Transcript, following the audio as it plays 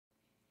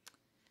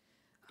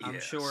I'm Yeah,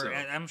 sure. so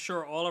I'm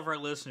sure all of our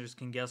listeners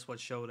can guess what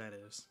show that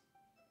is.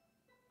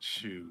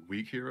 shoot,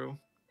 Weak Hero.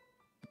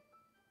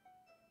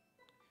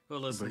 Well,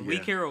 listen, But yeah, The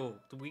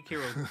Weak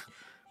Hero.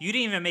 You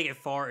didn't even make it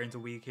far into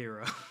Weak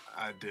Hero.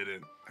 I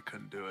didn't. I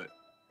couldn't do it.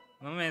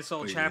 My man saw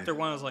But yeah, chapter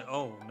 1. I was like,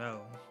 oh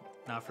no,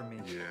 not for me.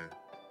 yeah.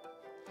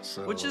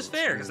 Which is So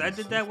fair, yeah, because I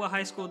did that with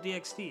High School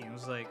DxD. It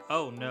was like,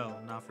 oh no,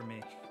 not for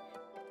me.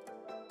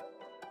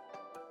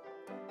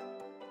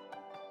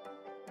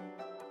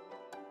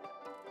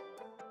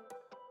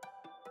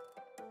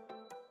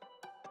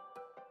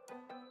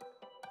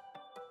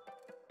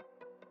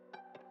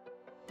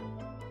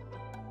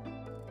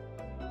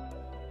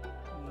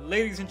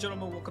 Ladies and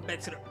gentlemen, welcome back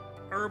to the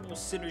Herbal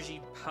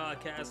Synergy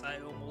podcast. I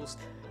almost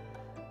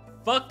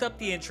fucked up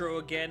the intro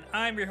again.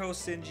 I'm your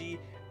host, Sinji.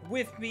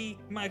 With me,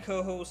 my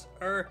co-host,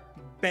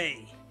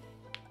 Irbal.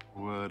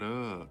 what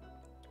up?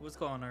 What's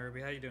going on,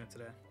 Irby? How you doing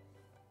today?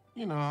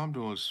 I'm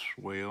doing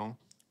swell.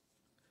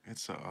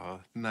 It's a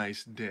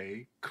nice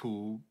day,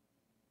 cool.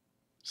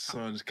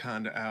 Sun's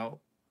kind of out,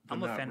 but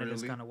I'm a not fan of this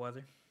really. kind of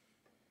weather.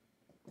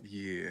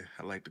 Yeah,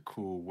 I like the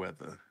cool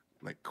weather,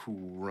 like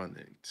cool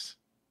runnings.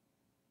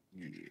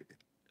 Yeah.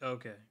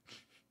 Okay.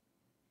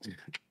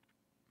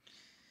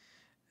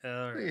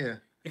 All But right. yeah.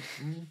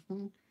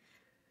 hmm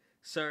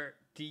Sir,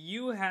 do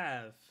you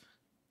have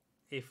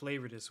a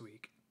flavor this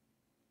week?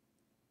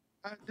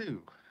 I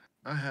do.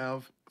 I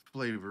have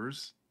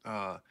flavors.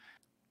 I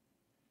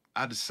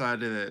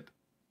decided that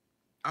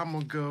I'm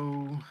gonna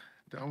go.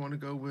 Do I want to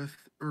go with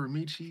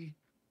Uramichi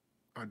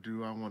or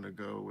do I want to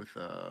go with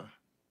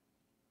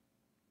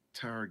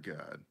Tower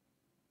God?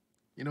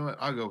 You know what?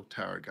 I'll go with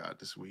Tower God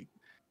this week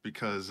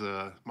because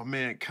my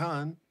man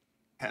Khan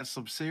had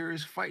some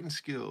serious fighting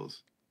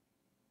skills,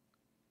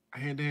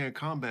 hand to hand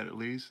combat at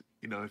least.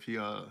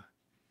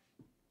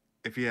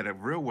 If he had a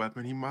real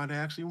weapon, he might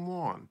have actually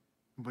won.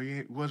 But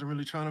he wasn't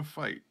really trying to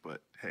fight.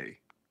 But hey,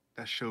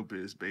 that's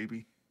showbiz,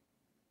 baby.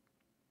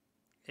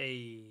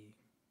 A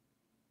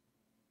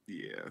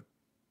Yeah.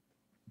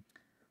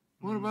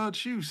 What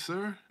about you,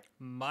 sir?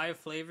 My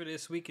flavor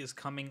this week is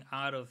coming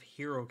out of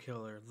Hero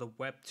Killer, the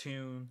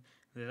webtoon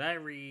that I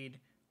read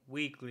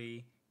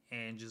weekly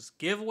and just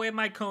give away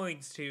my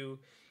coins to,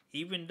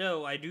 even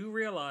though I do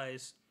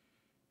realize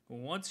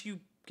once you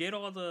get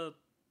all the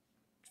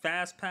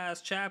fast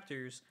pass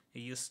chapters,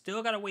 you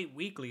still gotta wait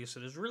weekly, so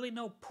there's really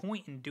no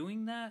point in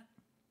doing that.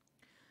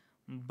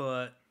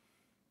 But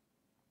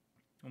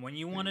when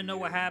you want to know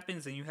what Yeah.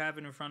 happens and you have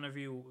it in front of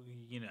you,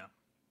 you know.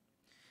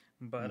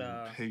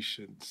 But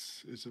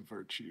Patience is a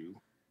virtue.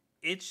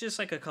 it's just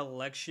like a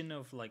collection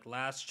of like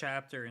last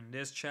chapter and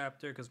this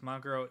chapter because my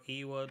girl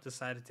Iwa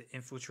decided to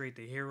infiltrate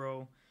the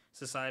hero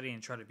society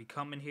and try to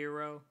become a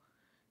hero.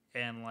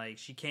 And like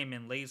she came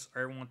in late, so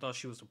everyone thought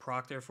she was the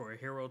proctor for a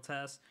hero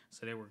test,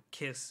 so they were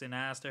kissing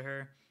ass to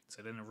her.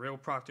 So then the real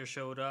proctor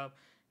showed up,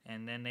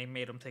 and then they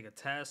made him take a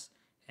test,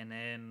 and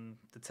then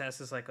the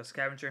test is like a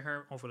scavenger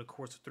hunt over the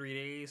course of 3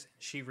 days.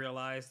 She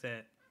realized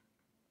that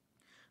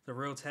the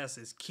real test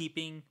is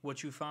keeping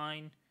what you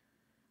find.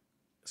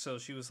 So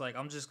she was like,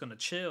 I'm just gonna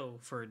chill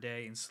for a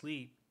day and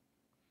sleep.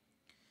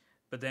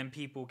 But then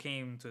people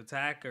came to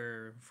attack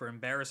her for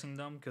embarrassing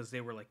them because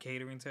they were like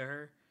catering to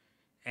her.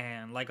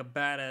 And like a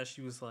badass,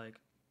 she was like,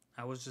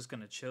 I was just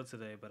gonna chill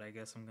today, but I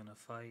guess I'm gonna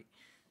fight.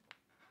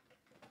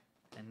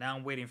 And now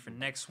I'm waiting for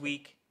next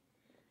week's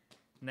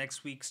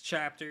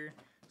chapter,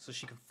 so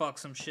she can fuck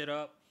some shit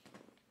up.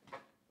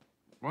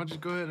 Why don't you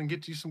go ahead and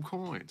get you some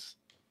coins?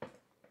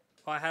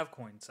 Oh, I have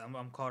coins. I'm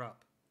caught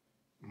up.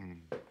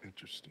 Mm,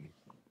 interesting.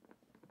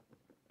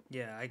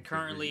 Yeah, I Very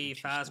currently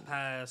fast interesting.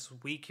 pass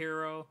Weak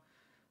Hero,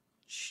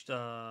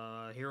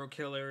 Hero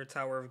Killer,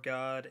 Tower of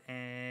God,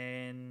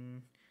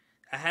 and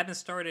I haven't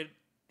started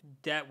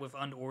that with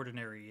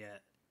Unordinary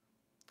yet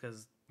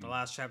because the Mm,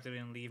 last chapter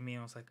didn't leave me.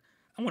 I was like,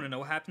 I want to know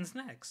what happens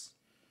next.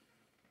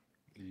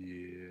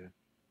 yeah.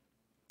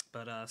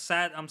 But I'm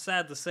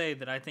sad to say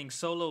that I think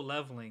solo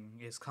leveling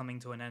is coming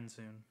to an end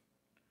soon.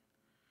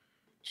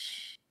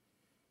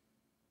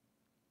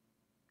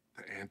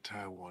 The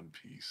anti One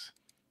Piece.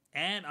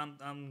 And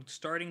I'm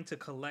starting to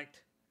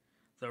collect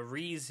the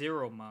Re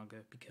Zero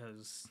manga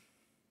because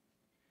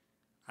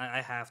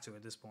I have to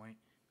at this point.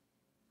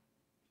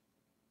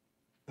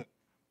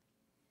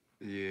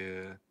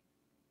 Yeah.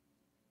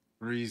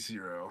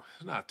 ReZero.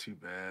 Not too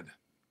bad.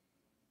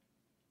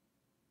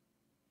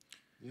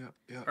 Yep,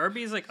 yep.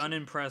 Irby is like So,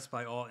 unimpressed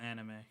by all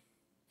anime.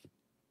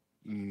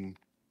 mm,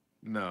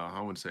 no, I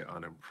wouldn't say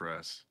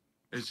unimpressed.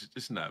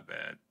 It's not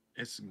bad.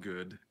 It's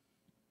good.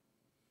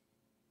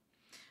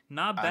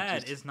 Not I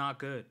bad just is not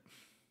good.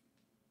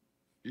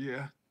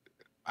 yeah,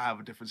 I have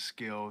a different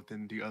skill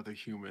than the other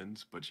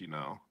humans, but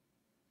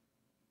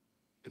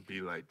it'd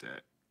be like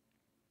that.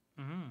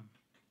 Hmm.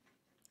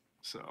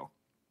 So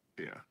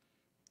yeah.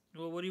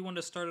 Well, what do you want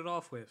to start it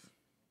off with?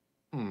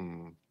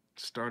 Hmm.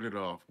 Started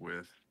off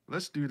with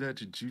let's do that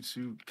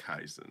Jujutsu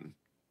Kaisen.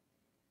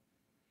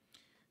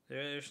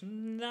 There's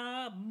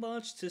not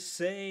much to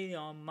say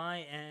on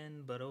my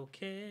end, but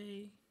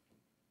okay.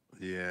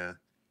 Yeah.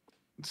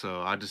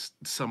 So I just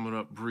sum it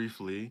up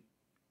briefly.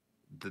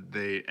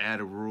 they add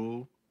a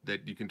rule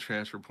that you can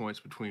transfer points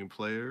between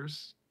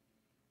players,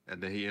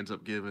 and then he ends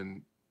up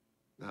giving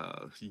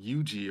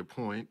Yuji a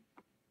point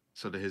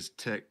so that his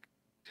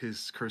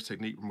curse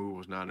technique removal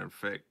was not in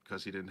effect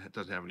because he didn't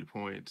doesn't have any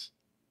points.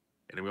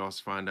 And then we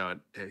also find out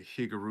that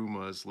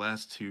Higuruma's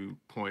last 2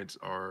 points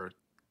are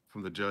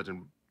from the judge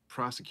and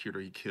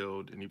prosecutor he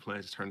killed, and he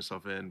plans to turn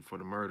himself in for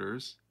the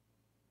murders.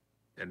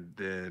 And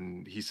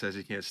then he says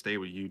he can't stay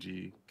with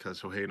Yuji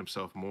because he'll hate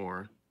himself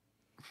more.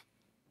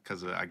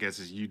 Because I guess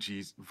it's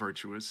Yuji's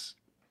virtuous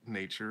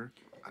nature.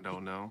 I He,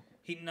 don't know.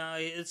 he nah,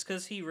 it's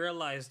because he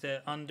realized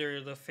that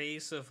under the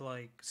face of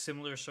like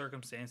similar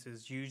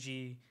circumstances,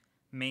 Yuji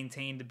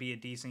maintained to be a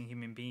decent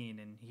human being,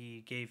 and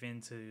he gave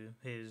in to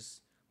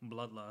his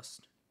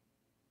bloodlust.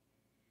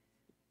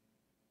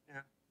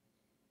 Yeah,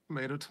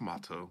 tomato,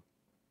 tomato.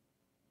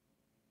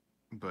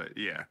 But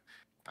yeah,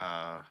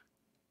 uh,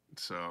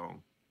 so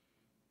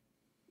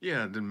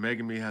yeah. Then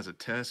Megami has a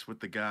test with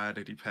the guy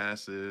that he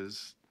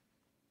passes,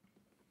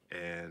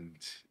 and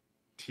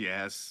he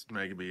asks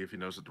Megami if he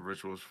knows what the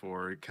ritual is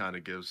for. He kind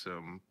of gives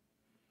him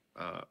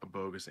a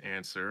bogus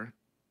answer,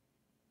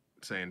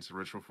 saying it's a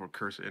ritual for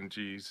curse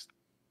energies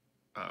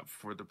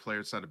for the player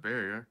inside the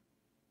barrier.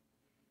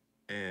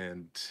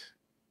 And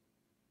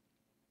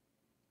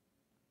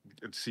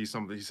see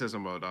something. He says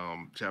something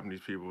about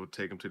Japanese people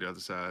take them to the other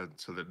side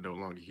so they're no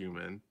longer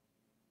human.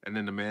 And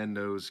then the man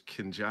knows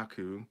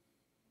Kinjaku,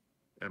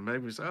 and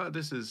Megami's, oh,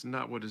 this is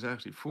not what it's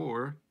actually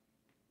for.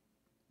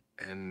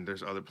 And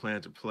there's other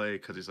plans to play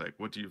because he's like,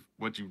 what you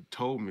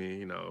told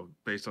me,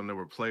 based on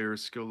number of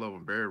players, skill level,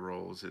 and barrier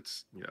rolls,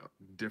 it's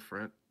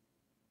different.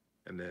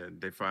 And then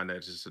they find that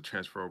it's just a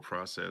transferal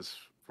process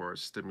for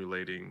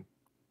stimulating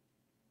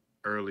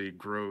early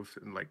growth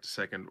and like the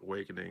second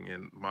awakening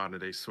in modern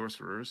day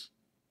sorcerers.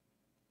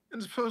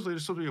 And supposedly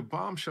there's supposed to be a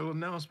bombshell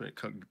announcement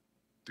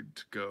to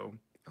go.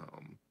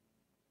 Um,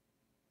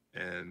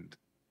 and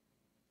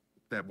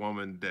that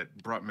woman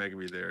that brought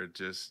Megami there,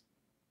 just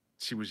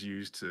she was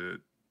used to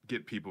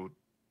get people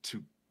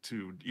to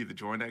either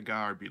join that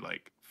guy or be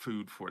like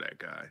food for that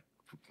guy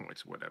for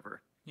points,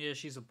 whatever. Yeah,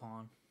 she's a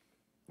pawn.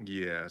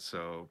 Yeah,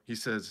 so he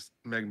says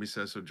Megami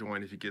says he'll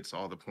join if he gets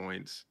all the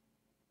points.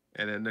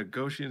 And then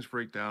negotiations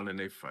break down and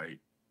they fight.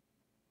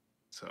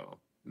 So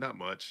not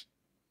much.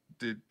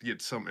 Did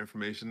get some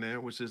information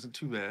there, which isn't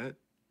too bad.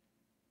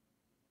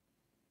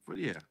 But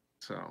yeah,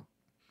 so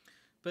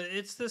But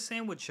it's the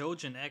same with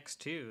Chojin X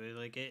too.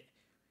 Like it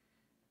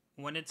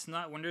when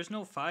there's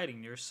no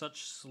fighting, there's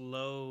such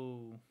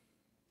slow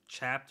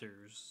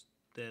chapters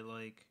that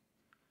like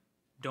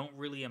don't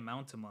really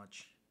amount to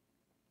much.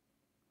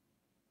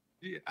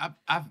 yeah,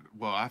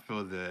 I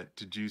feel that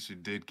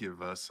Jujutsu did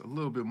give us a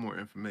little bit more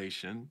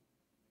information.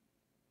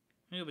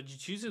 Yeah, but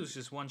Jujutsu was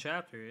just one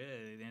chapter,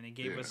 yeah, and it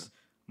gave Yeah, us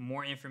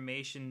more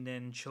information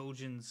than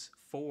Chojin's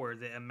four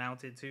that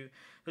amounted to.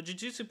 But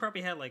Jujutsu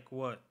probably had like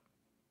what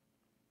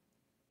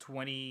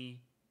 20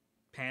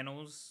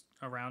 panels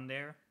around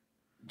there.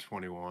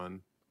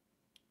 21.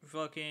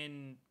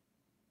 Fucking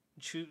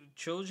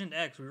Chojin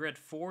X, we read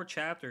 4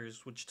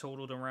 chapters, which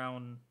totaled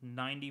around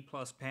 90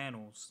 plus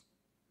panels,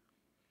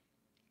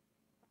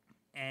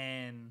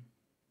 and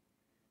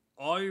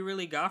all you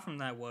really got from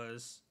that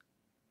was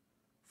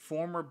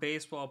former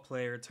baseball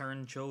player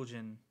turned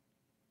Chojin,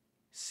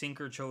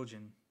 Sinker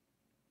Chojin.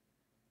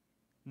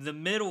 The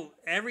middle,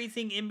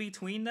 everything in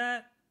between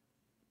that,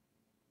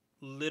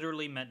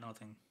 literally meant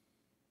nothing.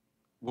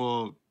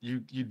 Well, you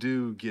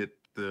do get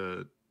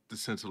the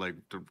sense of like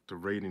the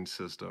rating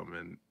system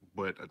and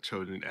what a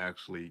children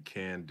actually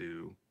can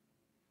do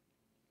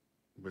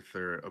with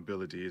their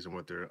abilities and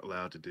what they're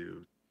allowed to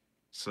do.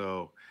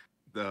 So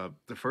the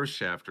first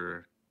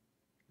chapter,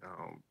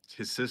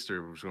 his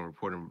sister was going to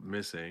report him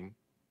missing,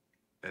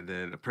 and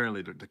then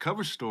apparently the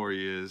cover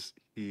story is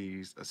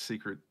he's a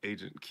secret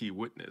agent key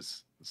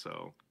witness.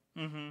 So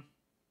Mm-hmm.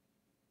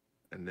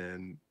 and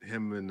then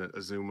him and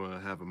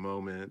Azuma have a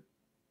moment,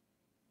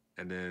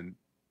 and then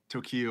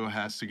Tokyo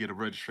has to get a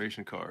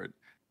registration card,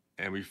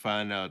 and we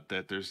find out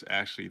that there's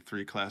actually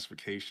 3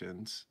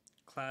 classifications.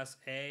 Class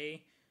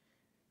A,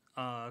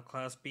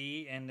 Class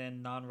B, and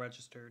then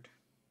non-registered.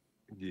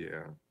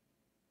 Yeah.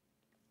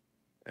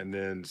 And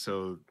then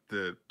so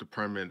the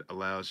department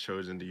allows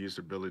chosen to use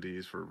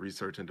abilities for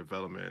research and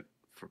development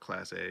for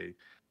class A.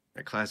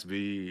 And class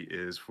B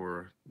is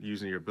for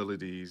using your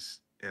abilities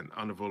in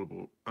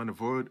unavoidable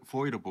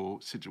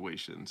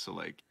situations. So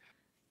like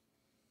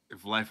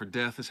if life or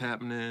death is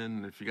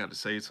happening, if you got to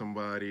save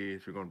somebody,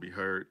 if you're going to be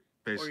hurt,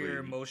 Or your basically,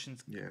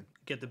 emotions yeah,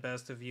 get the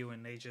best of you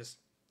and they just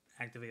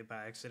activate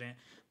by accident.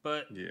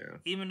 But yeah,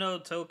 even though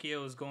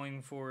Tokyo is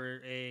going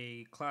for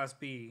a Class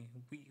B,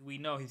 we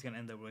know he's going to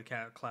end up with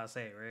Class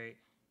A, right?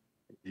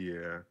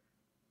 yeah,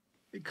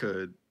 it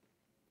could.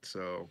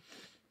 So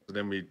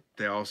then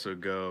they also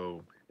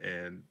go,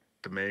 and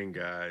the main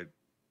guy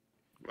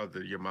of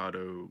the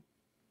Yamato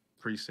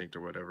precinct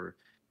or whatever,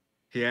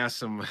 he asks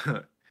some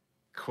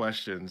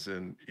questions,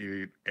 and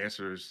he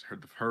answers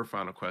her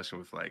final question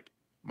with like,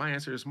 "My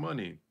answer is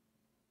money."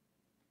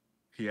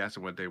 he asked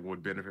them what they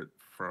would benefit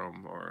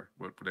from or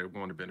what they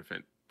want to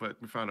benefit. But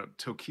we found out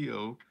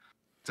Tokyo Has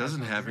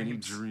doesn't no have any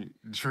dreams.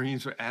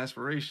 dreams or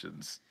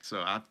aspirations. So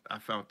I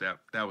found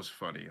that was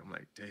funny. I'm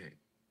like, dang,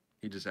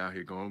 he just out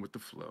here going with the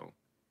flow.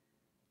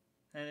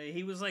 And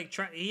he was like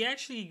trying. He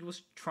actually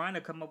was trying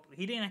to come up.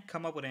 He didn't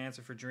come up with an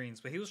answer for dreams,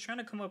 but he was trying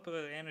to come up with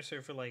an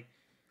answer for like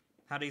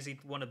how does he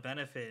want to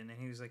benefit. And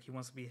he was like he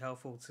wants to be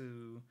helpful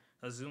to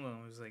Azuma. And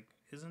he was like,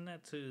 isn't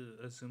that to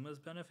Azuma's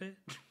benefit?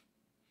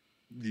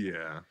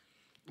 Yeah.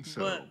 But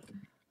So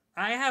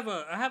I have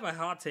a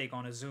hot take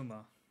on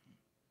Azuma.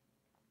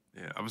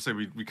 yeah, I would say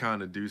we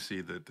kind of do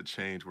see the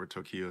change where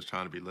Tokyo is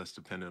trying to be less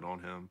dependent on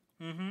him.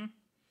 Mm-hmm.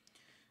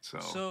 So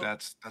So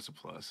that's a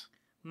plus.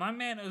 my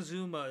man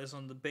Azuma is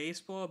on the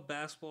baseball,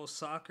 basketball,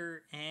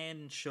 soccer,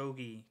 and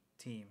shogi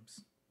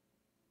teams.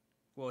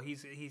 Well,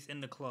 he's in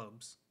the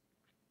clubs.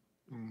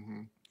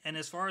 Hmm. And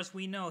as far as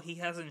we know, he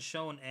hasn't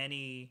shown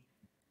any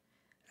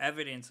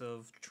evidence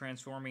of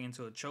transforming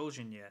into a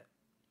Chojin yet.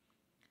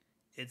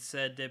 It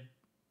said that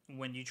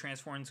when you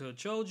transform into a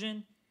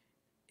Chojin,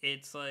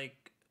 it's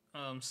like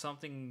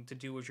something to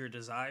do with your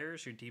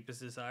desires, your deepest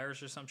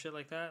desires, or some shit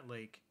like that.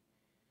 Like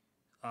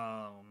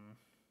um,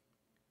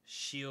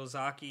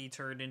 Shiozaki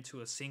turned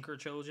into a sinker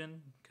Chojin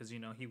because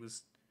he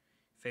was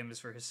famous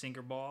for his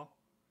sinker ball.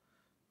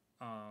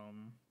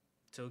 Um,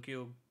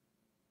 Tokyo,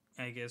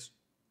 I guess,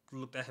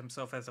 looked at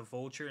himself as a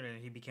vulture,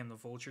 and he became the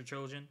vulture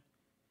Chojin.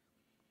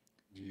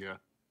 Yeah.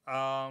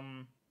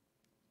 Um,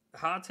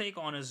 Hot take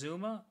on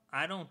Azuma: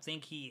 I don't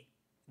think he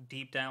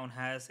deep down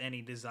has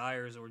any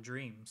desires or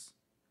dreams.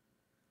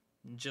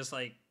 Just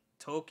like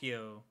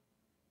Tokyo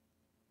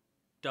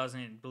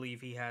doesn't believe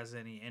he has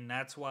any, and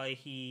that's why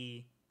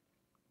he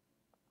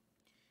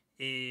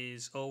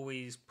is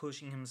always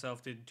pushing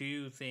himself to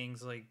do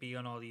things like be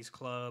on all these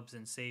clubs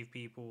and save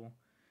people,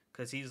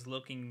 because he's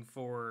looking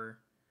for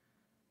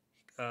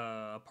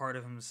a part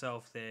of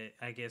himself that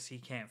I guess he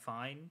can't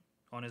find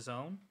on his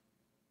own.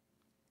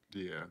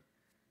 Yeah.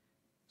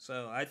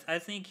 So I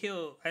think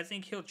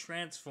he'll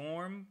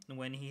transform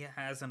when he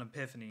has an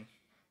epiphany.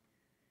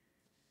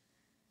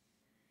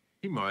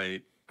 He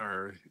might,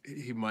 or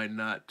he might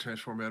not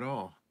transform at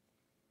all.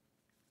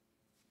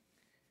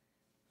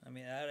 I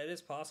mean, it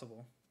is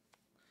possible.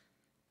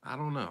 I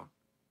don't know.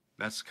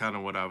 That's kind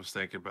of what I was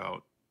thinking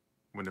about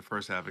when it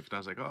first happened. 'Cause I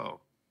was like,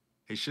 oh,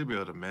 he should be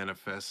able to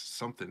manifest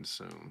something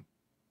soon,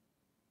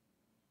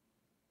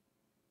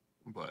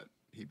 but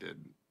he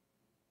didn't.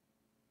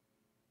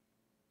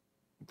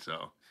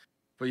 So,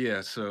 but yeah,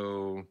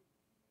 so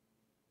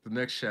the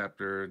next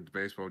chapter, the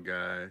baseball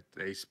guy,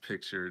 the ace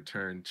picture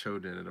turned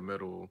Choden in the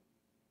middle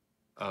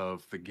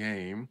of the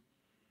game.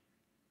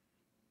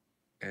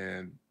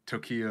 And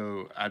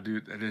Tokyo, I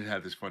did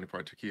have this funny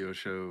part. Tokyo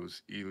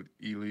shows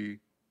Ely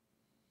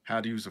how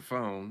to use a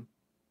phone,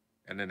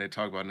 and then they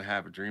talk about the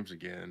habit dreams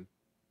again.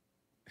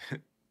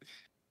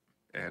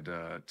 And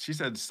she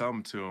said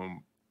something to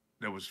him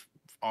that was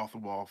off the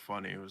wall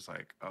funny. It was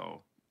like,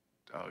 oh,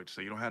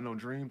 so you don't have no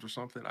dreams or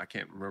something? I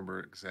can't remember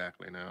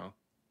exactly now.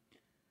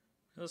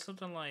 It was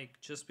something like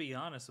just be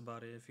honest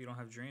about it. If you don't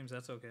have dreams,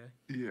 that's okay.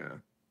 Yeah.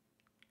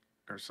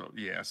 Or so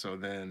yeah, so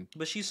then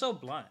But she's so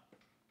blunt.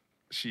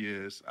 she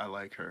is. I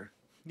like her.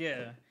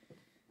 Yeah.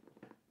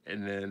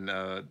 And then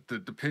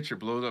the pitcher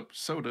blows up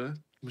soda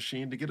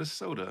machine to get a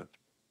soda.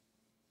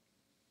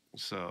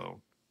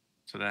 So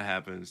so that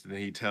happens. And then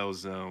he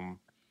tells them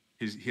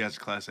he has a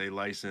class A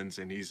license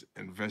and he's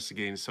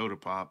investigating soda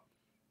pop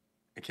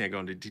and can't go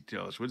into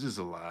details, which is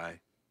a lie.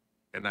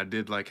 And I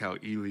did like how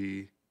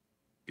Ely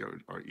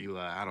or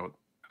Eli, I'm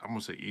gonna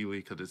say Ely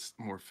because it's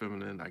more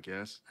feminine, I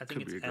guess. I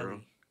think Could it's be a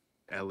girl.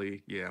 Ellie.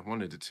 Ellie, yeah,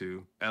 one of the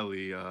two.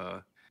 Ellie,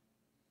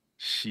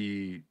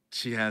 she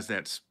has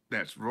that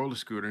roller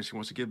scooter and she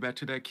wants to get back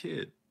to that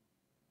kid.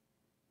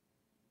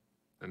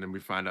 And then we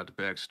find out the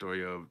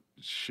backstory of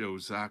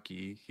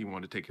Shozaki. He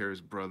wanted to take care of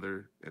his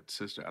brother and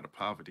sister out of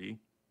poverty.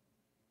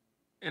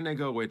 And they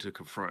go away to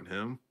confront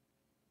him.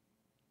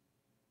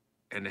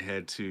 And they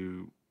head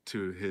to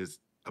his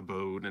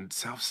abode in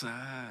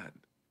Southside.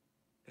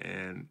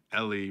 And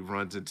Ellie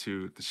runs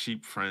into the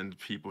sheep friend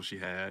people she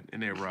had,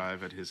 and they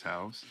arrive at his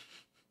house.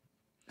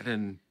 And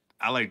then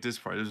I like this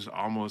part. This is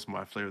almost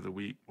my flavor of the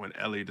week when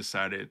Ellie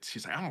decided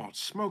she's like, I'm gonna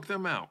smoke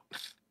them out.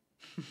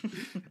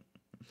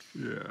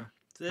 Yeah,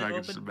 So they I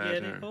can just opened, yeah,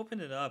 imagine they her.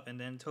 opened it up, and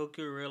then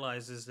Tokyo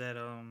realizes that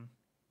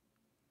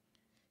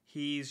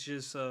he's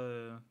just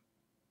the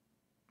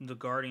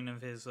guardian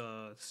of his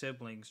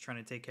siblings, trying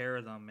to take care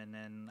of them. And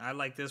then I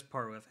like this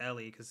part with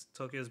Ellie because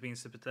Tokyo's being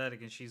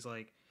sympathetic, and she's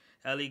like,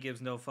 Ellie gives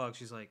no fuck.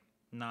 She's like,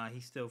 nah,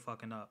 he's still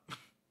fucking up.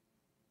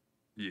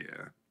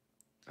 Yeah,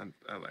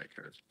 I like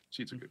her.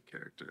 She's a good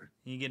character.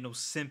 You get no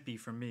simpy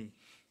from me.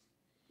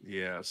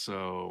 Yeah,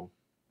 so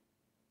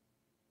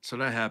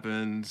that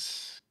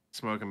happens.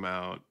 Smoke him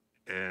out,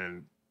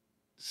 and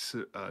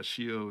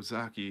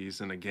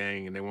Shiozaki's in a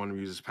gang, and they want him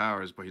to use his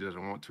powers, but he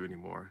doesn't want to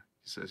anymore.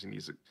 He says he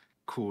needs to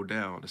cool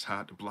down. It's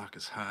hot. The block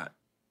is hot.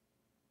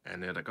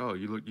 And they're like, "Oh,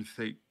 you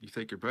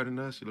think you're better than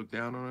us? You look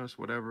down on us,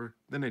 whatever."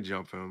 Then they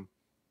jump him,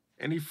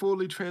 and he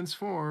fully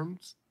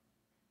transforms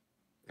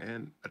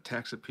and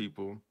attacks the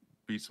people,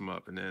 beats them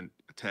up, and then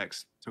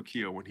attacks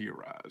Tokyo when he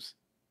arrives.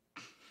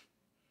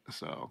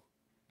 So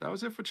that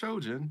was it for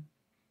Chojin.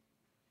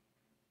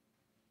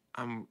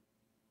 I'm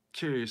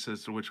curious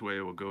as to which way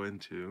it will go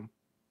into.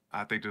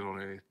 I think there's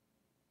only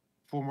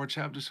four more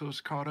chapters so it's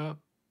caught up.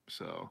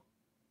 So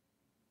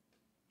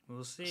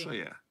We'll see. so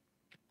yeah.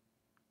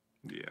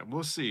 Yeah,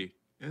 we'll see.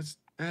 It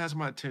has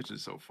my attention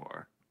so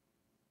far.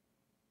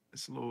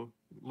 It's a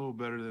little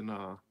better than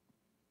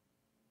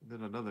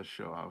another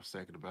show I was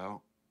thinking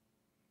about.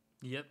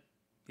 Yep.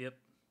 Yep.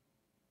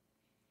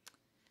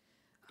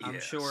 I'm Yeah,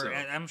 sure. so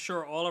I'm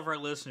sure all of our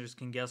listeners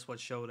can guess what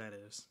show that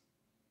is.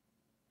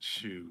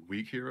 shoot,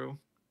 Weak Hero.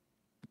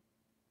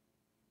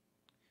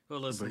 Well,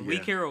 listen, But the yeah,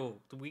 Weak Hero.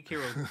 The Weak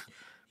Hero.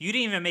 You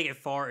didn't even make it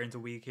far into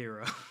Weak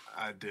Hero.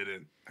 I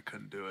didn't. I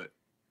couldn't do it.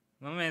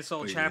 My man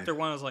saw But yeah, chapter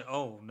 1. I was like,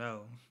 oh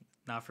no,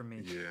 not for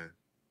me. yeah.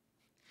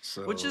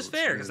 Which is So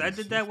fair because I then,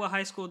 did that with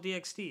High School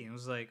DxD. It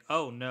was like,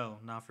 oh no,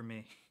 not for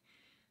me.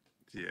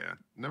 yeah,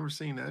 never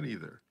seen that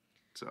either.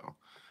 So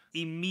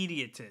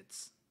Immediate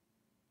tits.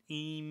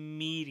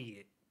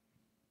 Immediate.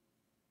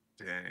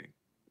 dang.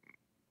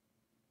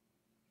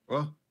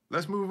 Well,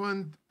 let's move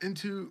on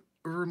into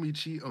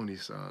Uramichi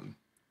Onisan.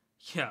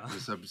 Yeah.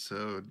 This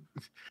episode,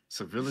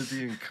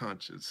 Civility and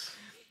Conscience.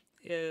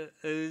 Yeah.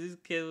 This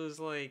kid was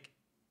like,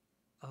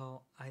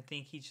 oh, I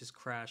think he just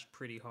crashed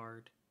pretty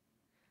hard.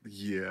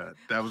 Yeah,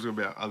 that was gonna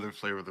be our other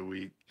flavor of the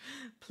week.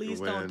 Please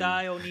don't When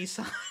die,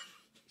 Onisan.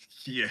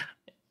 yeah,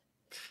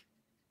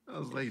 I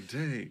was like,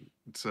 dang.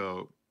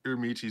 So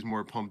Uramichi's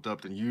more pumped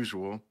up than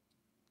usual,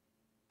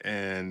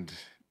 and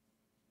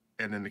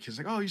and then the kid's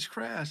like, oh, he's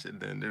crashed, and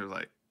then they're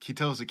like, he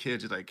tells the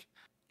kid, he's like,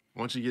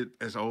 once you get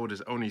as old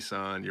as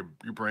Oni-san, your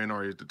brain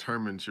already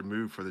determines your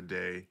move for the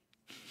day,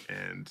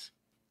 and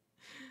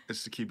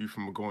it's to keep you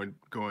from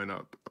going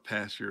up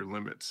past your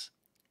limits.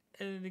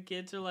 And the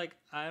kids are like,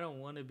 I don't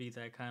want to be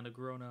that kind of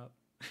grown up.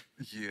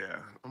 Yeah,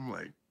 I'm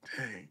like,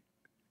 dang.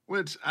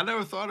 Which I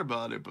never thought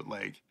about it, but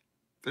like,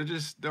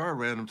 there are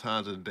random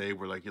times in the day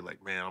where like you're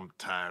like, man, I'm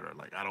tired, or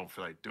like I don't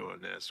feel like doing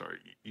this, or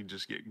you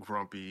just get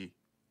grumpy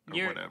or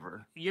Your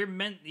whatever.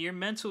 your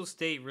mental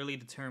state really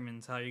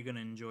determines how you're gonna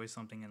enjoy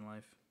something in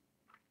life.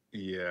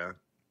 Yeah,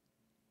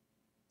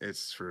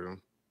 it's true.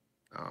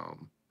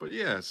 But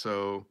yeah,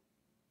 so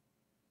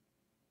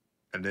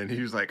and then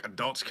he was like,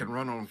 adults can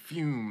run on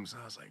fumes.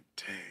 I was like,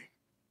 dang,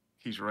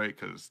 he's right,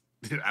 because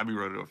I be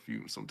running on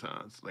fumes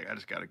sometimes. Like I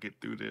just gotta get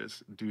through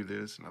this, do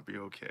this, and I'll be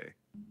okay.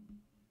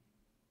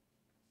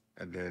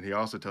 And then he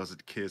also tells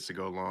the kids to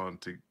go along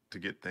to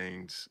get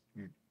things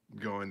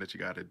going that you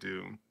got to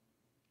do.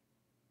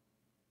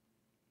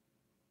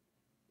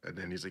 And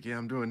then he's like, "Yeah,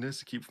 I'm doing this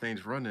to keep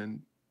things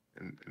running."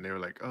 And they were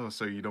like, "Oh,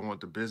 so you don't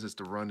want the business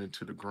to run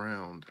into the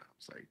ground?" I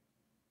was like,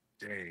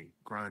 "Dang,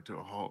 grind to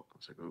a halt." I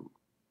was like, "Oh,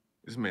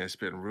 this man's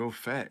spitting real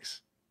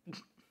facts."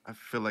 I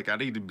feel like I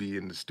need to be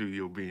in the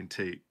studio being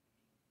taped.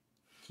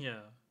 Yeah.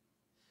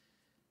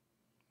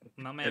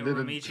 My man And then,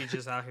 Ramichi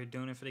just out here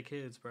doing it for the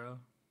kids, bro.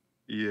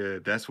 yeah,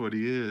 that's what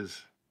he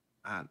is.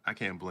 I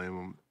can't blame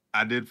him.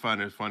 I did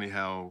find it funny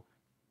how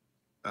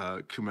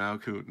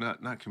Kumail,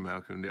 not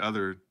Kumail,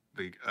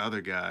 the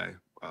other guy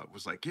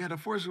was like, "Yeah, the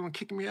force is gonna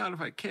kick me out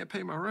if I can't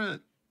pay my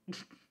rent."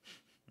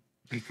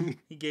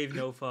 He gave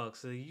no fucks.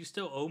 So you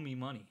still owe me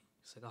money.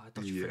 It's like, oh, I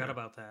thought you forgot Yeah,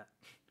 about that.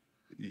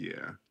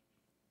 yeah.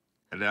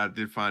 And I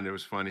did find it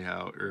was funny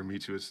how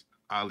Uramichi was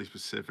oddly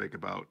specific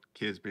about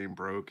kids being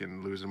broke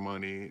and losing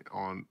money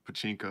on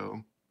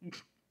pachinko.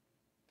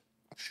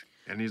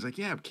 And he's like,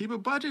 "Yeah, keep a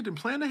budget and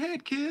plan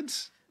ahead,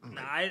 kids." I'm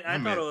Nah, like, I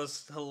my thought it man,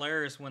 was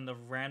hilarious when the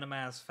random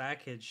ass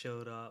fat kid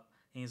showed up.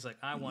 And he's like,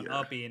 I want yeah,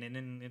 uppy. And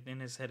in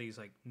his head, he's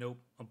like, nope,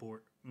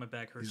 abort. My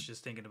back hurts he's,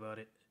 just thinking about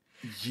it.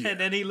 And yeah,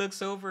 then he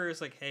looks over. It's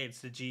like, hey, it's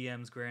the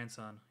GM's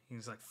grandson.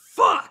 He's like,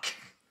 fuck.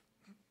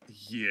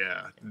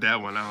 yeah.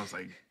 That one, I was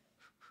like,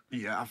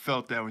 yeah, I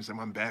felt that when he said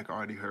my back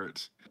already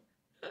hurts.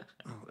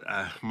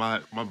 My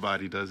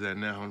body does that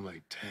now. I'm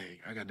like, dang,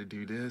 I got to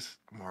do this.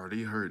 I'm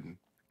already hurting.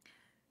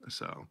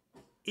 So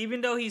Even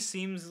though he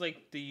seems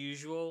like the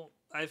usual,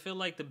 I feel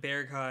like the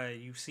bear guy,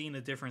 you've seen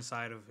a different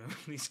side of him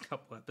in these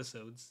couple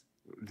episodes.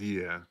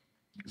 yeah,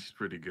 it's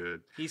pretty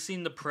good. He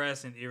seemed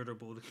depressed and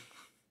irritable.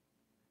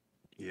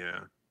 Yeah,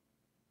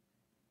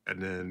 and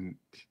then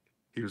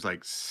he was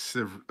like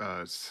civil.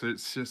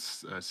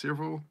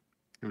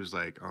 He was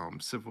like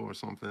civil or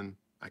something.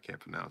 I can't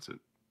pronounce it.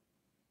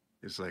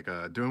 It's like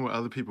doing what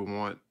other people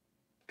want,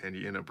 and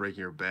you end up breaking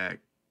your back.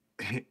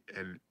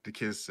 And the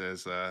kid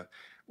says,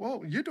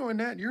 "Well, you're doing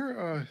that.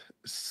 You're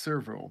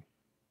civil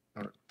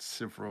or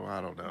civil.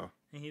 I don't know.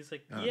 And he's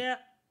like, Uh, yeah,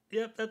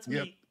 yep, that's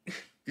yep, me.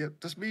 yep.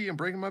 That's me. I'm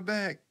breaking my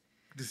back.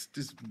 This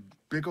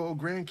big old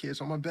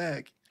grandkids on my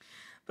back."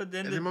 But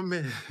then And then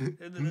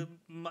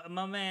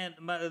my man,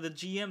 the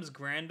GM's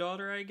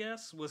granddaughter, I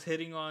guess, was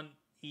hitting on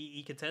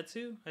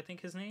Ikatetsu, I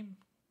think his name.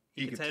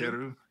 Ikateru.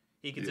 Iketeru,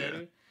 yeah,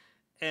 Ikateru.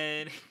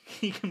 And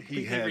he he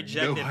completely had no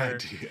rejected her.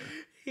 idea.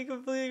 He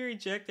completely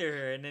rejected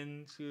her. And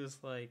then she was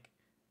like,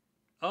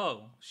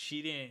 oh,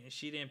 she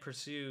didn't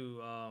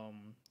pursue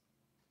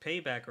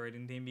payback or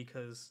anything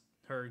because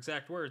her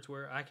exact words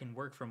were, "I can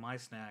work for my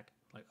snack."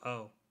 Like,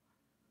 oh,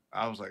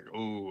 I was like,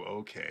 oh,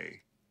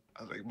 okay.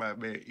 I was like, my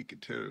man,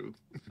 Iketeru,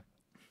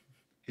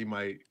 he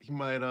might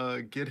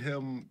get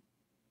him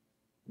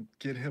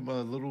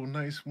a little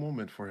nice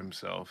woman for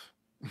himself.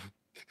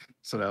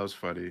 So that was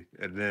funny.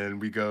 And then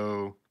we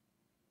go.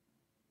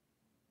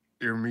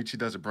 Iramichi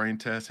does a brain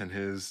test, and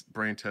his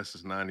brain test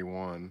is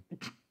 91.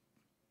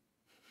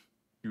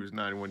 He was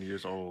 91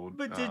 years old.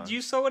 but did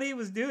you saw what he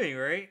was doing,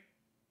 right?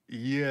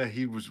 Yeah,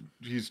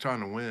 he's trying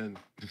to win.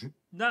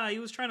 Nah, he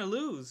was trying to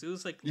lose. It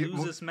was like Yeah, lose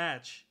well, this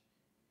match.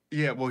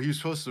 yeah, well, he's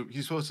supposed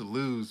to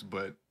lose,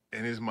 but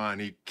in his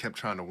mind, he kept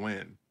trying to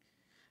win.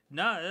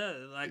 Nah,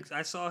 like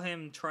I saw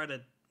him try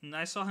to.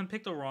 I saw him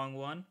pick the wrong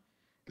one.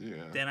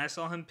 Yeah, Then I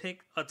saw him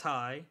pick a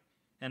tie,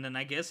 and then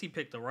I guess he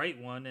picked the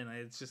right one, and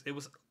it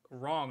was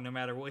wrong no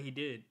matter what he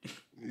did.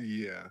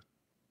 yeah,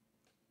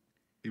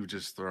 he was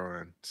just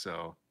throwing.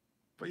 So,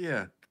 but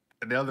yeah,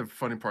 the other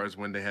funny part is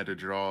when they had to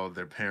draw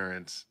their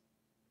parents,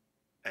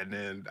 and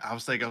then I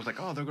was like,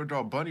 oh, they're gonna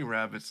draw bunny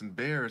rabbits and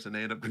bears, and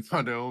they end up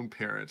drawing their own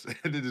parents,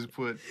 and they just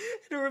And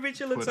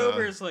Rachel looks put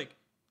over, it's like,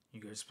 "You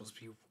guys are supposed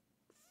to be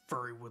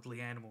furry, woodly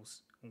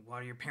animals.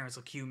 Why do your parents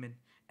look human?"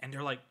 And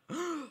they're like,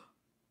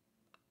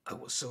 "I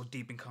was so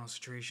deep in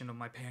concentration of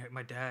my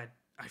dad,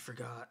 I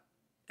forgot."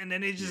 And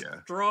then they just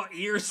yeah, draw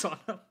ears on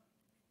him.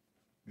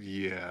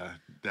 yeah,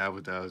 that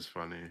was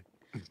funny.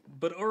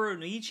 But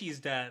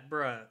Oronichi's dad,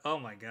 bruh, oh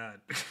my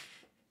god.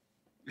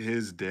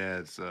 His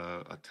dad's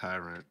a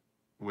tyrant,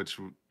 which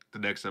the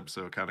next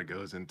episode kind of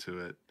goes into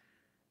it.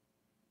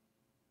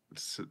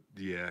 So,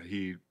 yeah,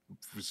 he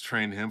was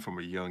training him from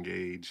a young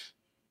age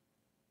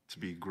to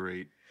be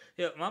great.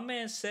 Yeah, my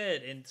man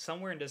said in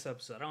somewhere in this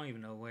episode, I don't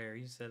even know where,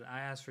 he said, "I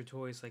asked for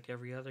toys like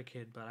every other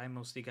kid, but I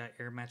mostly got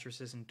air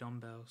mattresses and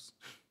dumbbells."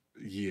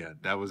 Yeah,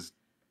 that was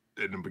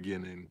in the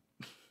beginning.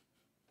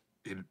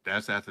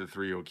 That's after the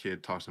 3-year-old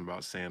kid talking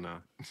about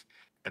Santa.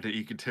 And then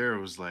Ikatera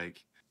he was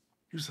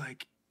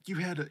like, you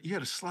had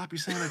a sloppy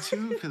Santa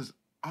too, because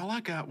all I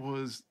got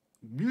was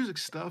music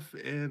stuff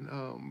and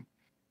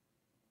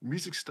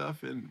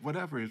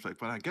whatever. He's like,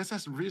 but I guess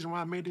that's the reason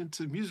why I made it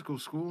into musical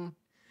school.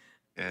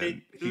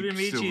 And he still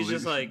Uramichi's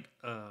just believes, like,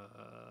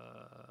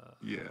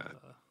 yeah,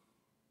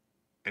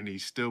 and he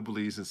still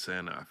believes in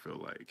Santa. I feel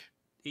like,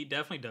 he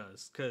definitely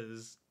does,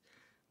 because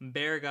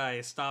Bear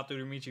Guy stopped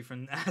Uramichi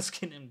from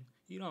asking him,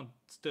 "You don't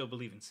still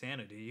believe in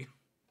Santa, do you?"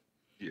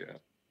 yeah.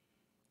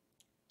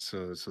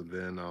 So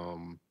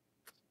then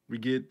we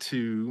get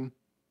to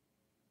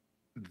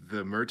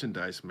the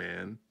merchandise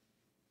man,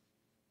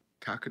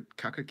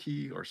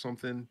 Kakaki or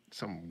something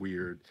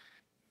weird,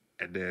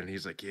 and then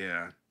he's like,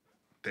 yeah,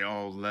 they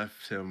all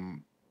left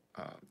him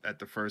at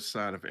the first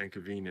sign of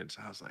inconvenience.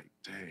 I was like,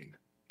 dang,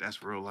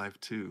 that's real life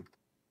too.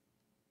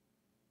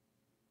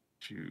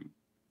 Shoot.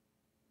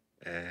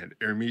 And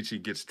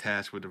Ermici gets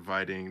tasked with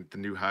inviting the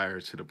new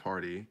hires to the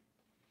party.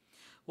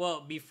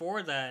 Well,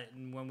 before that,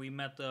 when we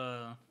met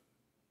the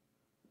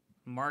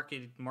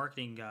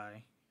marketing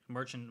guy,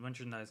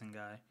 merchandising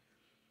guy,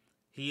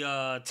 he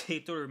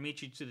taped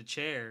Uramichi to the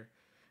chair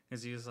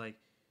because he was like,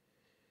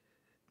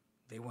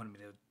 "They wanted me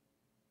to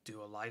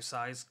do a life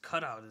size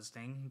cutout of this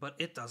thing, but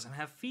it doesn't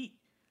have feet.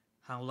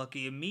 How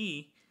lucky of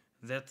me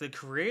that the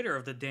creator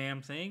of the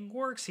damn thing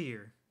works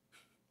here."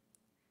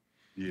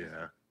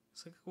 Yeah.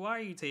 It's like, "Why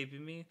are you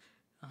taping me?"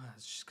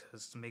 It's just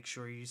because to make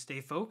sure you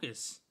stay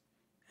focused.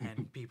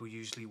 And people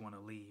usually want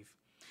to leave.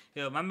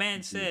 Yeah, my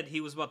man said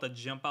he was about to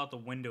jump out the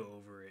window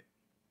over it.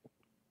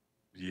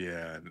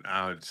 Yeah,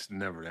 now it's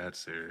never that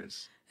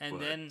serious, And but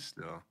then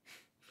still.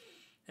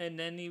 and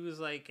then he was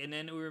like, and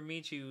then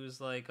Uramichi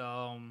was like,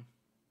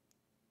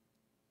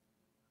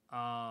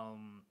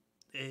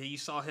 you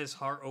saw his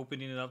heart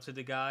opening it up to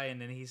the guy, and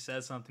then he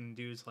said something. The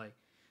dude's like,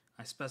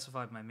 "I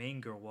specified my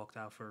main girl walked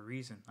out for a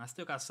reason. I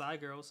still got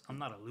side girls. I'm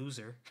not a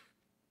loser."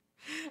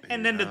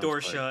 And then the Yeah, door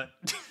shut.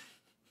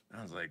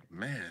 I was like,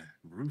 man,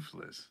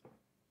 ruthless.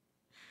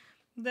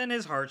 Then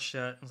his heart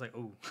shut. I was like,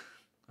 "Ooh,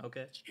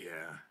 okay."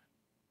 Yeah.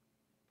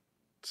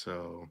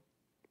 So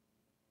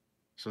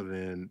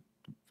then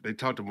they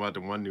talked about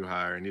the one new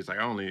hire, and he's like,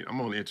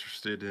 I'm only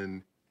interested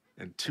in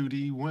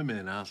 2D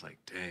women. I was like,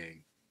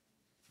 dang.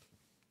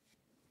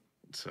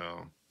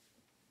 So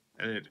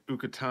and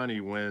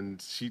Ukatani, when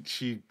she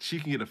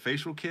can get a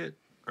facial kit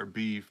or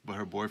beef, but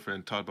her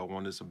boyfriend talked about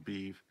wanting some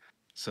beef,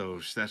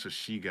 so that's what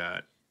she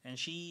got. And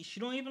she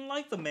don't even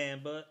like the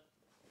man, but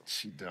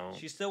She don't.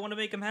 she still want to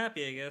make him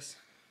happy, I guess.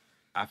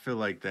 I feel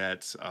like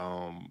that's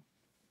a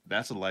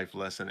life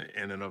lesson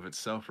in and of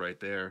itself right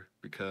there,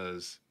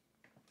 because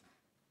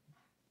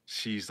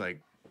she's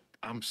like,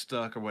 I'm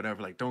stuck or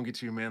whatever. Like, don't get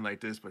to your man like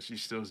this, but she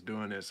still's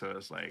doing it. So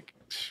it's like,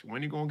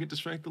 when you gonna get the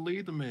strength to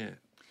lead the man?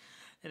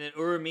 And then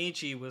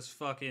Uramichi was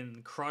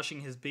fucking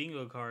crushing his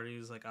bingo card. He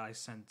was like, "I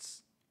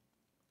sense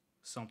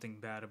something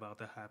bad about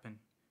to happen."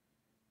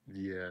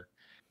 Yeah,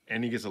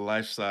 and he gets a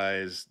life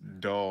size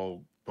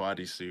doll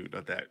bodysuit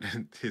of that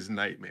his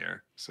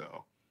nightmare.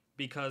 So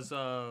because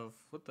of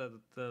what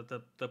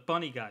the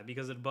bunny guy,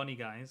 because of the bunny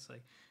guy. It's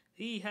like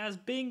he has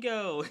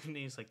bingo, and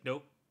he's like,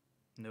 nope,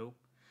 nope.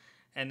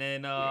 And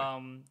then Yeah.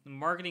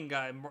 marketing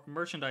guy,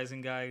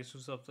 merchandising guy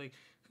was up like,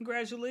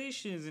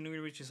 congratulations, and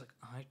we were just like,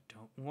 I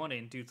don't want it.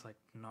 And dude's like,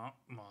 not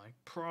my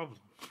problem.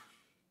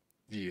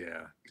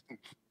 Yeah.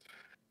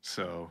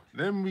 So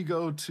then we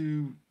go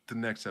to the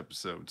next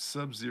episode,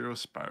 Sub Zero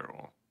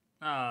Spiral.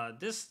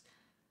 This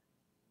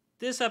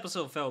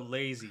episode felt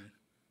lazy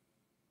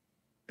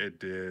It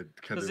did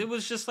kind because of, it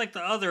was just like the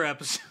other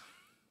episode.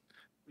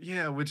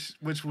 yeah, which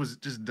was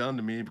just done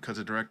to me because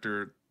the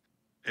director.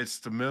 It's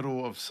the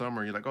middle of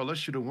summer. You're like, oh, let's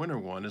shoot a winter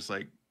one. It's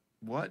like,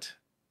 what?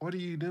 What are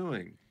you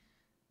doing?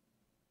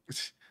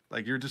 It's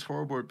like you're just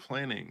horrible at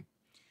planning.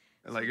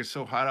 It's Like like, it's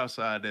so hot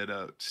outside that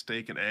a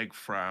steak and egg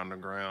fry on the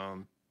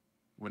ground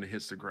when it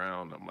hits the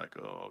ground. I'm like,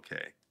 oh,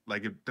 okay.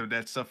 Like if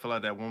that stuff fell out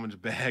of that woman's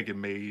bag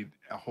and made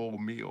a whole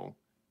meal.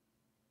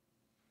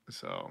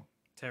 So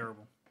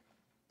terrible.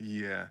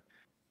 yeah,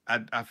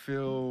 I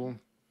feel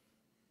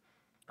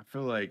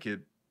like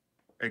it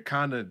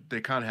kind of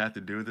they kind of have to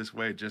do it this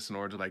way just in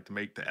order to like to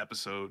make the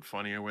episode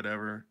funny or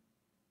whatever.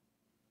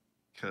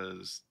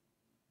 Because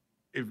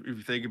if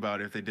you think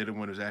about it, if they did it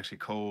when it was actually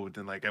cold,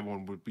 then like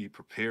everyone would be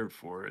prepared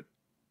for it.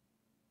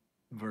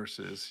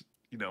 Versus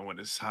when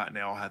it's hot and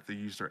they all have to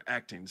use their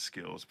acting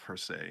skills per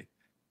se.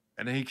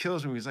 And then he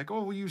kills me. He's like,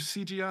 "Oh, we use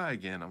CGI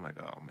again." I'm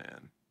like, "Oh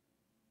man."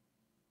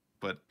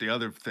 But the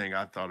other thing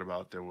I thought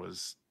about that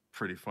was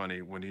pretty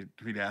funny when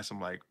he'd ask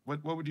them like,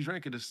 "What would you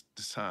drink at this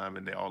time?"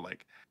 And they all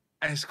like,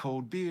 ice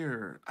cold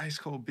beer."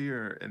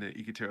 And then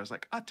Iketero's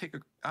like,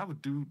 I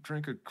would do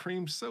drink a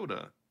cream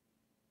soda."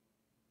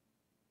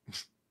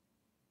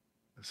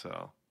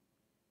 So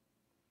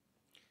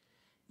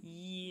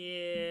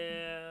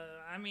Yeah,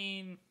 I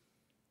mean,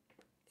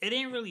 it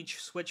didn't really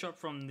switch up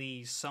from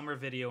the summer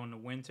video in the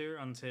winter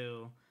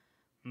until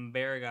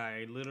Bear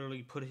Guy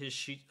literally put his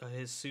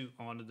suit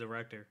on the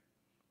director.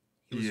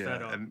 He was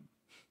fed yeah, up. and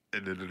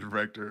then the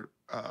director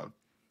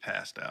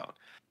passed out.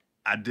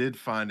 I did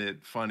find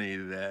it funny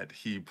that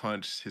he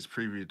punched his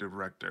previous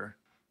director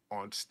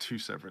on two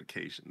separate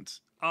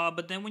occasions.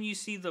 But then when you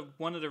see the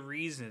one of the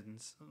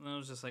reasons, I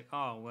was just like,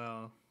 oh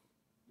well.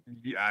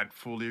 Yeah, I'd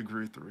fully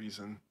agree with the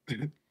reason.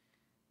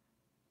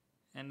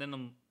 And then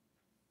them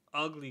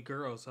ugly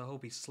girls. I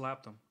hope he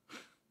slapped them,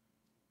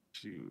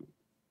 Shoot.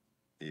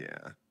 Yeah.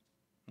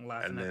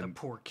 laughing And at the then,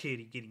 poor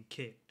kitty getting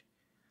kicked.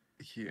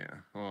 yeah.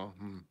 Well,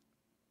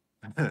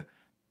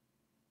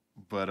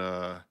 but,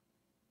 Why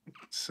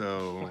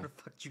so, the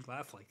fuck did you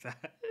laugh like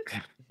that?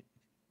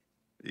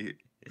 it,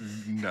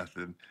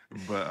 nothing.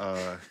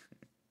 But,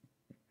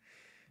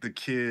 the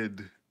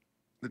kid,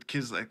 the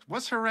kid's like,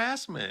 what's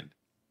harassment?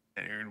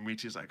 And Aaron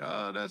Michi's like,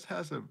 oh, that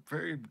has a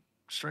very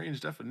strange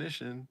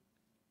definition.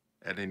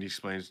 And then he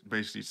explains,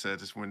 basically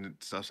says it's when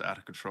stuff's out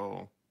of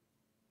control.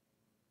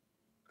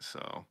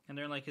 So, And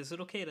they're like, is it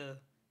okay to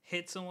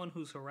hit someone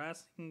who's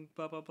harassing,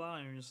 blah, blah, blah?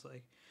 And you're just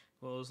like,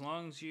 well, as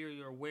long as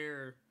you're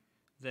aware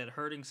that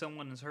hurting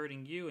someone is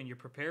hurting you and you're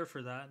prepared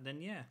for that,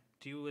 then yeah,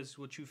 do as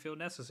what you feel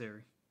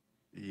necessary.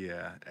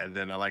 yeah. And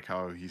then I like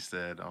how he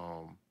said,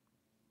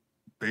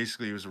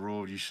 basically it was a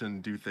rule you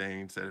shouldn't do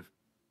things that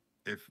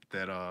if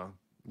that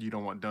you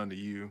don't want done to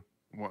you,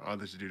 want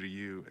others to do to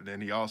you. And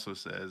then he also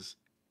says,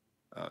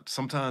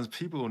 sometimes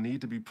people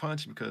need to be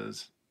punched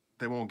because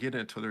they won't get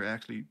it until they're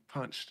actually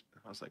punched.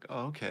 I was like,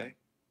 oh, okay.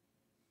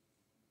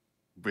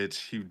 Which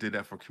he did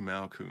that for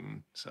Kamal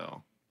Kun.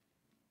 So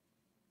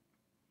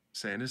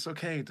saying it's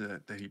okay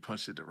that he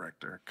punched the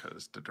director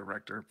because the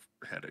director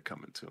had it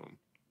coming to him.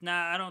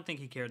 Nah, I don't think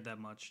he cared that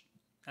much.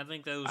 I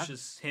think that was I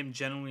just him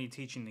genuinely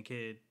teaching the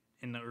kid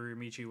in the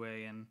Uramichi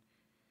way, and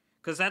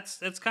because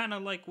that's kind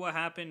of like what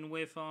happened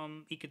with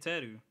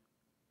Iketeru.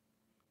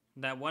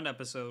 That one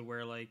episode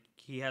where like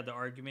he had the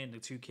argument, the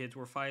two kids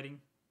were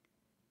fighting,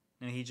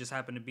 and he just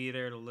happened to be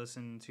there to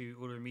listen to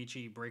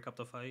Uramichi break up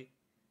the fight.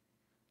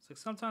 It's like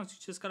sometimes you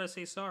just gotta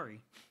say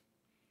sorry.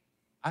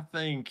 I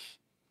think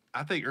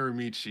I think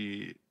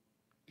Uramichi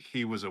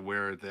he was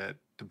aware that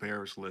the bear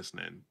was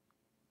listening.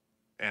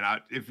 And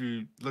if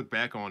you look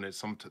back on it,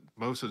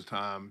 most of the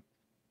time,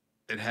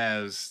 it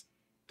has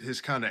his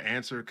kind of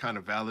answer kind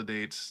of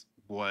validates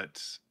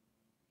what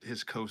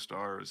his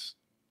co-stars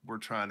were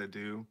trying to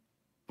do,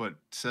 but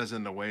says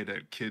in a way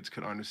that kids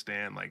could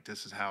understand. Like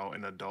this is how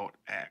an adult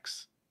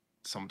acts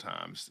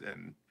sometimes,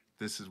 and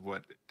this is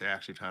what they're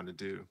actually trying to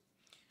do.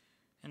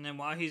 And then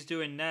while he's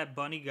doing that,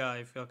 Bunny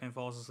Guy fucking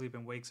falls asleep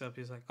and wakes up.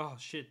 He's like, "Oh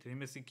shit, did he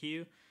miss the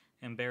cue?"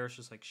 And Bear's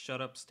just like,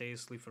 "Shut up, stay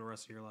asleep for the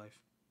rest of your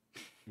life."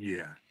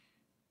 Yeah,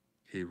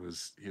 he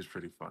was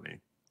pretty funny.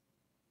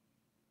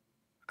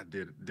 I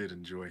did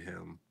enjoy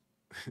him.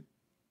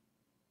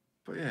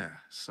 But yeah,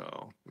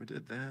 so we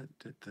did that,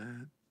 did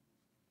that.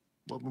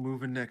 What we're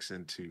moving next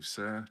into,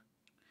 sir?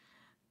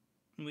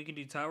 We can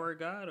do Tower of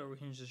God, or we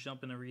can just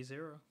jump into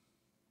ReZero.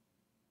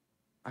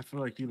 I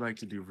feel like you like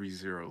to do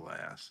ReZero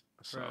last,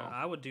 Bruh, so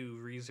I would do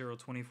ReZero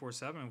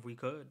 24/7 if we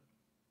could.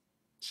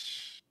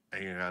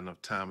 ain't got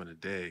enough time in the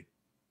day.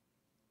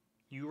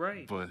 You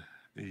right. But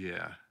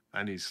yeah,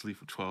 I need sleep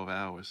for 12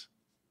 hours.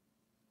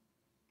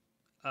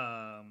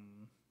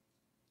 Um,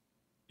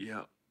 Yep.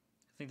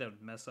 I think that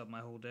would mess up my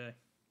whole day.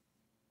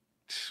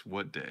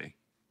 What day?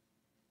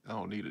 I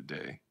don't need a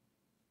day.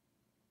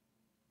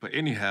 But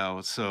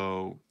anyhow,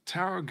 so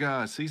Tower of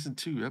God season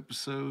 2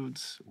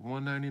 episodes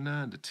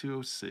 199 to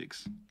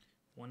 206.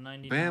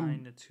 199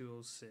 Bam, to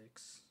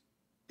 206.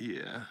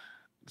 yeah.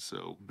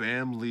 So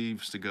Bam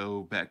leaves to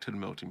go back to the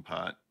melting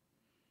pot,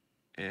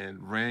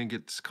 and Rand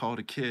gets called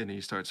a kid, and he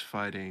starts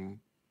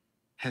fighting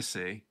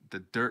Hesse, the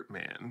Dirt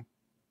Man.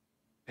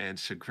 And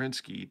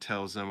Chagrinsky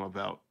tells them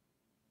about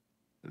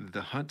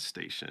the Hunt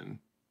Station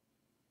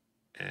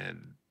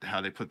and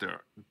how they put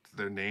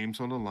their names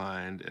on the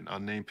line, and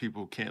unnamed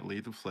people can't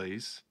leave the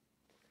place.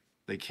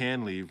 They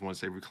can leave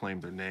once they reclaim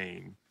their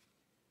name.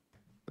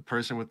 The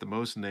person with the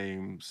most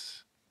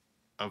names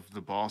of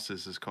the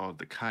bosses is called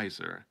the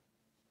Kaiser.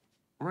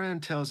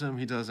 Rand tells him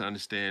he doesn't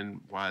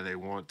understand why they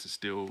want to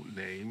steal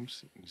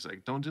names. He's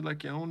like, "Don't you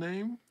like your own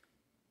name?"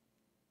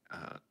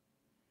 Uh,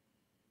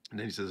 and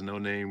then he says, "No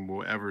name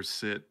will ever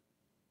suit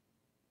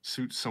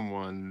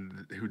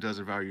someone who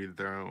doesn't value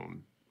their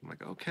own." I'm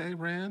like, "Okay,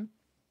 Rand."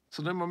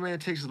 So then my man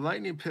takes the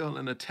lightning pill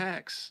and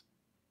attacks.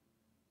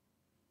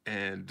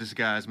 And this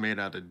guy's made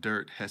out of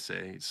dirt,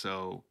 Hesse,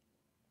 so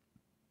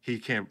he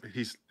can't.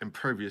 He's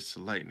impervious to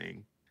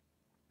lightning.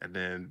 And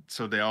then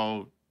so they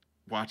all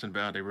watching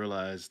about, they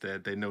realize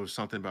that they know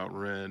something about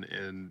Ren,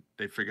 and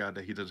they figure out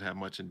that he doesn't have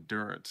much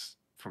endurance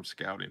from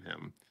scouting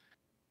him.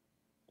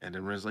 And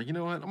then Ren's like, you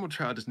know what? I'm gonna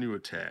try this new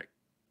attack.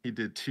 He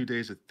did 2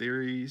 days of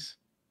theories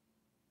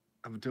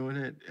of doing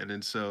it, and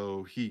then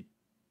so he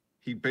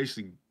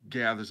basically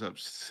gathers up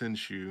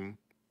Senshu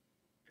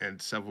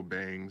and several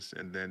bangs,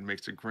 and then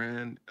makes a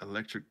grand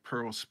electric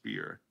pearl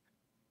spear,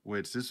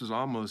 which this was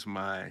almost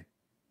my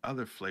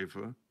other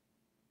flavor,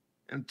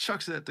 and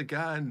chucks it at the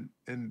guy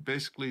and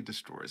basically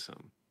destroys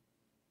him.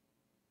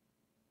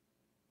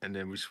 And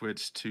then we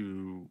switch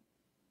to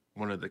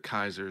one of the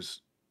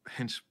Kaiser's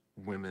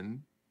henchwomen,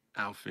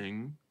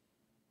 Alfing,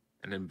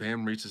 and then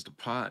Bam reaches the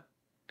pot,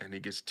 and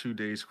he gets 2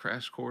 days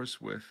crash course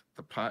with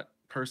the pot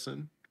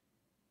person,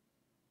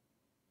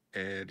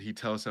 and he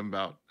tells him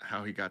about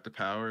how he got the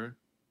power,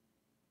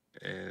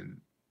 and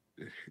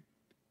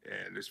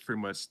and it's pretty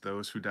much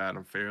those who died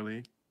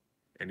unfairly.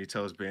 And he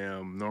tells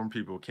Bam normal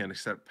people can't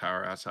accept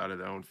power outside of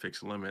their own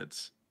fixed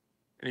limits.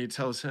 And he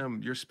tells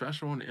him, "You're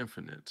special and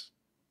infinite."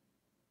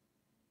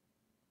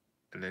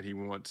 And then he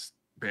wants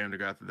Bam to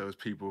go after those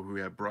people who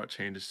have brought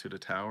changes to the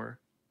tower,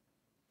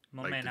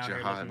 My like man the out here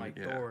looking Jihad. like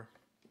Yeah, Thor.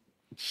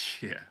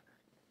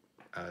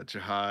 yeah.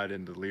 Jihad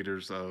and the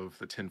leaders of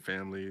the 10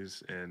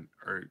 families, and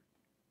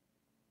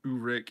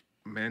Ulrich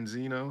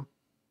Mazzino,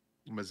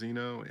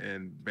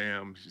 and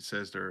Bam. She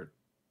says they're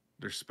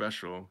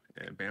special,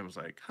 and Bam's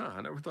like, "Huh?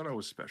 I never thought I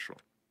was special."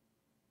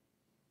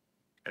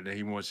 And then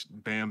he wants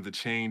Bam to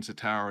change the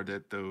tower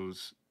that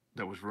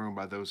was ruined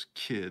by those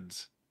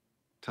kids.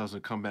 Tells him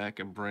to come back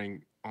and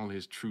bring only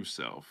his true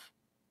self.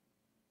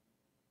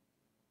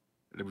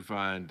 And then we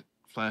find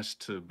flash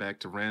to back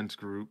to Rand's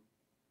group,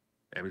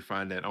 and we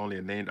find that only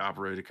a named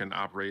operator can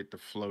operate the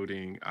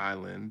floating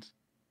island,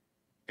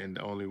 and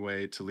the only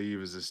way to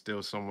leave is to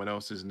steal someone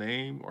else's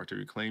name or to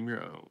reclaim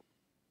your own.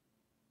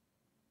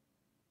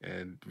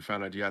 And we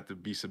found out you have to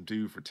be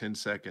subdued for 10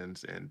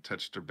 seconds and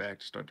touch their back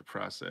to start the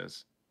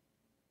process.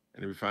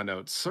 And then we find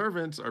out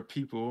servants are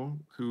people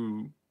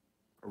who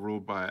are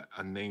ruled by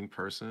a named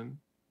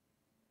person.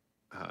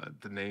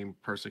 The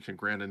named person can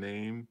grant a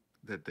name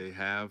that they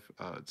have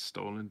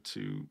stolen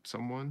to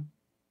someone,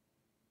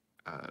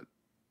 uh,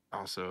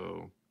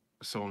 also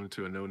stolen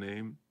to a no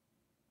name.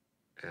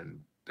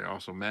 And they're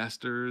also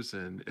masters,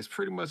 and it's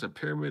pretty much a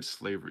pyramid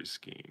slavery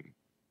scheme.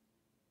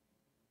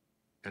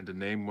 And the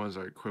named ones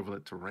are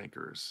equivalent to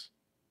rankers.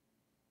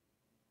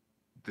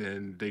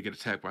 Then they get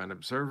attacked by an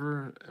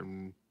observer,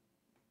 and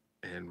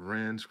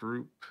Rand's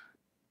group.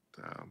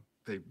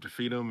 They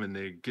defeat them, and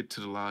they get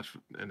to the lodge,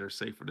 and they're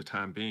safe for the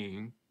time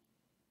being.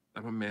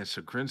 And my man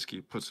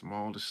Chagrinsky puts them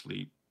all to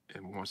sleep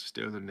and wants to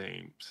steal their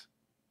names.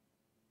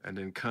 And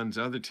then Kun's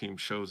other team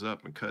shows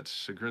up and cuts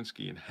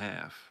Chagrinsky in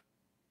half.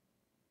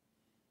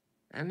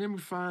 And then we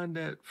find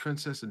that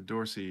Princess and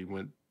Dorsey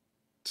went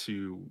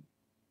to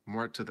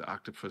mark to the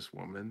octopus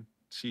woman.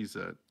 She's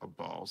a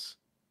boss.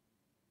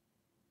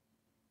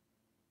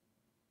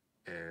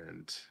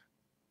 And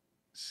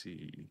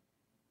see,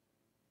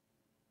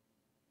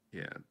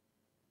 yeah,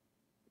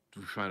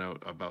 we find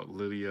out about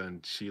Lilia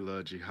and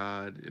Sheila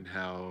Jihad and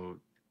how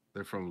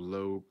they're from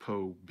Lo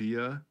Po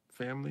Bia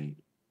family.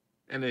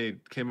 And they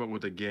came up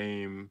with a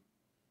game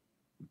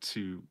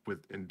to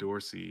with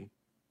Endorsey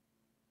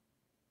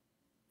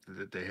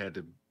that they had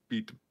to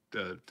beat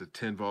the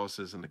 10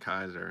 bosses and the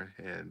Kaiser.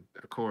 And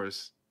of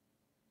course,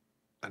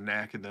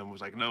 Anak and them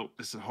was like, nope,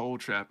 this is a whole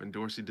trap. And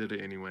Dorsey did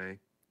it anyway.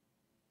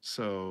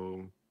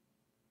 So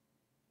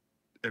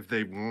if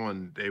they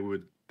won, they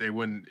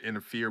wouldn't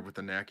interfere with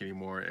Anak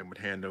anymore and would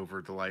hand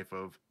over the life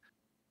of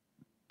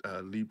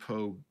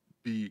Lipo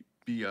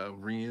Bia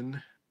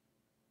Rien.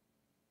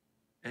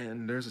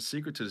 And there's a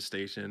secret to the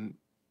station.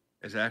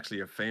 is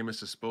actually a famous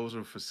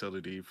disposal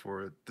facility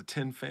for the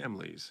 10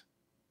 families.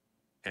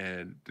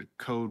 And the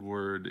code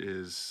word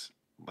is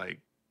like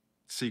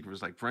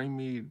secrets, like bring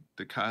me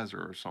the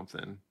Kaiser or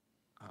something.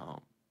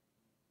 Um,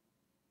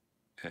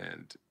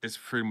 and it's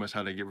pretty much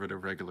how they get rid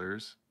of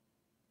regulars.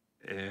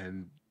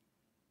 And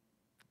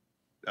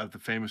of the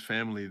famous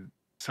family,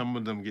 some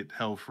of them get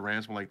held for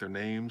ransom, like their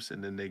names,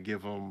 and then they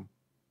give them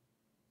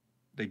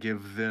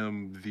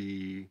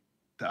the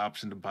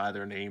option to buy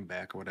their name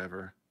back or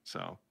whatever.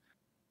 So,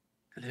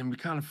 and then we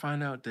kind of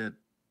find out that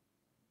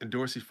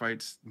Dorsey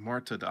fights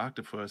Marta the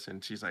octopus,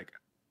 and she's like,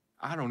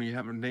 "I don't even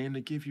have a name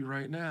to give you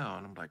right now."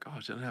 And I'm like, "Oh,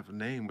 she doesn't have a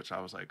name," which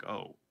I was like,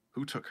 "Oh,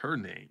 who took her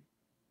name?"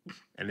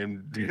 And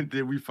then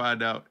then we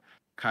find out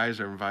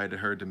Kaiser invited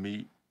her to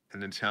meet,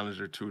 and then challenged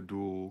her to a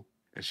duel,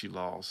 and she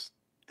lost,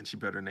 and she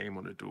bet her name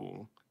on the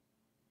duel,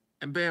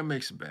 and Bam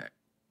makes it back.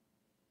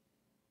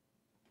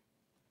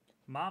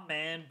 My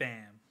man,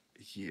 Bam.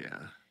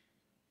 Yeah,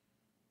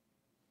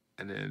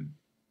 and then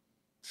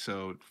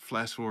so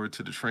flash forward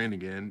to the train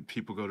again.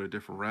 People go to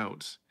different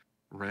routes.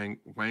 Wang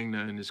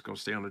Nun is gonna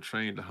stay on the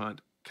train to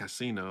hunt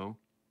Casino.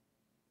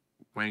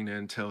 Wang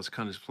Nan tells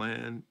Kun his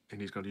plan, and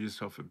he's gonna use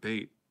himself for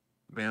bait.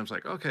 Bam's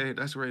like, okay,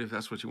 that's great if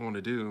that's what you want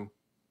to do.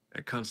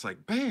 And Kun's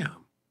like,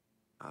 Bam.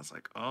 I was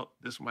like, oh,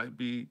 this might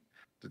be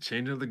the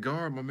change of the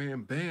guard, my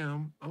man.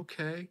 Bam.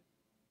 Okay.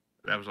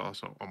 That was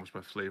also almost my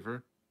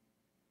flavor.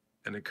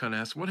 And then Kun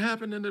asks, what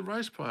happened in the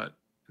rice pot?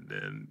 And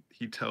then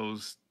he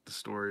tells the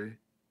story.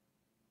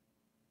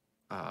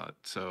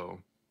 So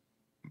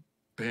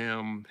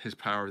Bam, his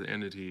power of the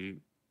entity,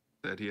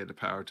 that he had the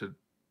power to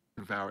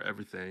devour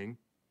everything.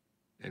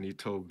 And he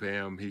told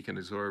Bam he can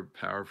absorb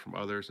power from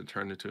others and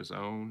turn it into his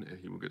own, and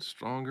he will get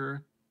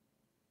stronger.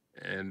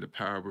 And the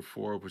power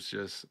before was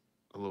just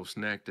a little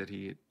snack that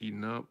he had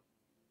eaten up.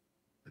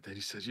 But then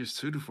he says, "You're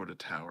suited for the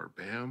tower,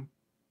 Bam."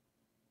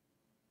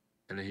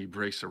 And then he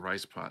breaks the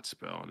rice pot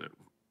spell,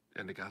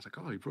 and the guy's like,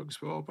 "Oh, he broke the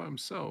spell all by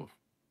himself."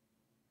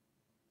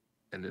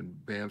 And then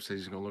Bam says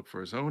he's gonna look for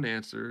his own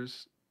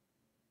answers.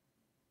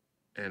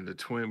 And the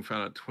twin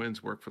found out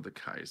twins work for the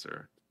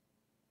Kaiser.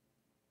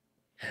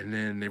 And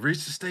then they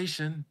reach the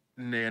station,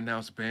 and they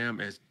announce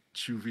Bam as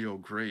Juvio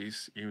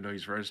Grace, even though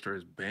he's registered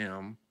as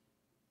Bam.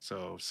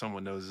 So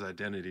someone knows his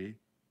identity,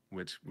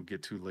 which we'll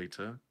get to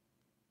later.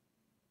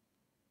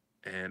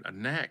 And a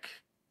knack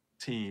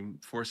team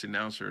forced the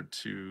announcer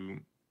to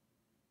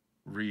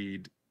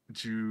read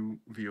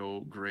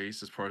Juvio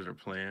Grace as part of their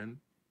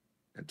plan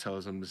and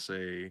tells them to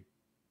say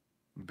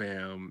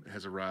Bam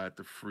has arrived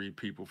to free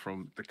people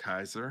from the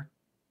Kaiser.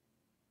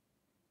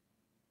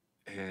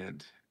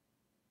 And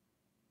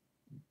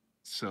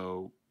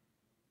so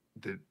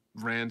the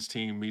Rand's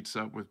team meets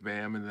up with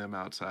Bam and them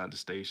outside the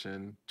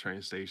station,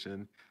 train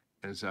station,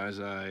 and Zai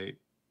Zai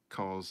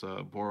calls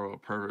Boro a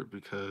pervert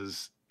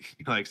because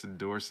he likes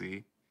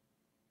Dorsey,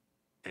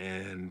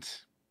 and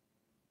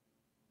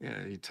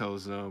yeah, he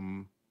tells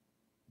them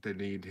they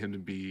need him to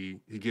be.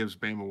 He gives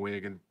Bam a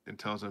wig and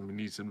tells them he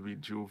needs him to be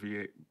Jewel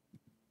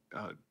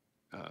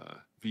uh,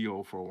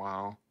 VO for a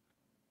while.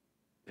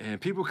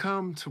 And people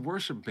come to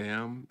worship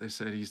Bam. They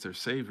said he's their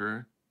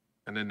savior,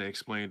 and then they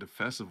explain the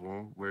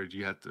festival where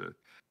you have to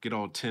get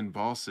all 10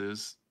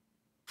 bosses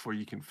before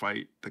you can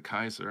fight the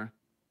Kaiser.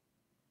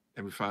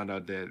 And we found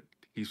out that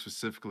he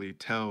specifically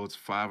tells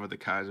 5 of the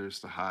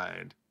Kaisers to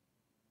hide,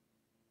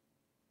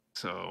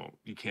 so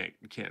you can't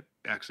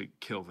actually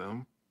kill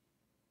them.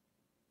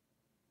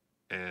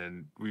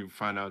 And we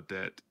find out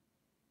that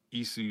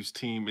Isu's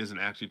team isn't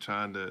actually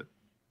trying to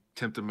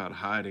tempt him out of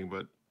hiding,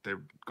 but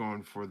they're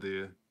going for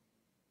they're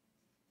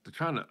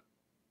trying to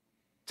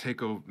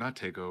take over, not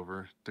take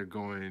over. They're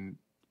going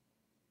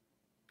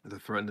to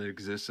threaten the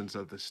existence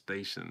of the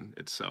station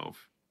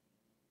itself.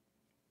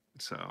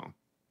 So,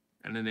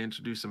 and then they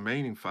introduce the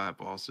remaining 5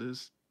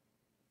 bosses,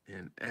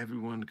 and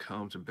everyone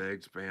comes and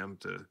begs Bam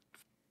to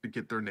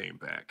get their name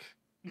back.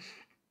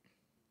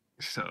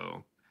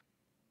 So,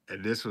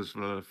 and this was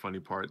another funny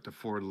part. The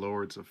 4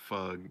 lords of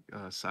Fug,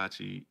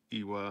 Sachi,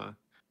 Iwa,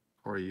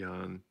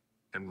 Orion,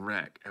 and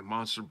Wreck, and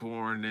Monster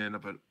born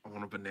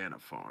on a banana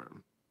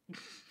farm,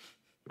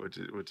 which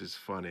is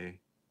funny.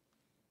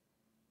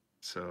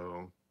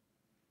 So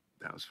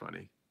that was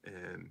funny.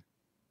 And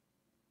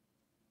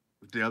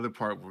the other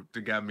part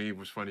that got me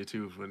was funny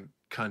too was when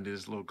Kun did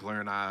his little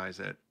glaring eyes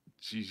at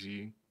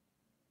Gigi,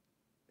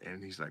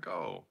 and he's like,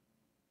 "Oh,"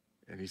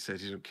 and he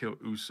says he's gonna kill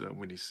Usa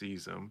when he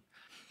sees him.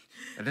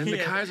 And then the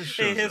Yeah, Kaiser in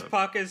shows his up.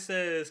 pocket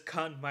says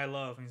 "cunt my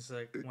love," and he's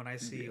like, "When I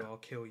see you, Yeah. I'll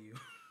kill you."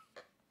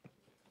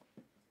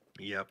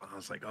 Yep. I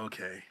was like,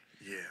 okay,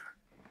 yeah.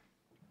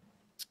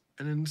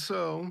 And then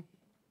so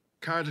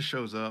Kaiser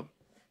shows up.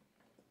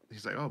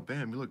 He's like, "Oh,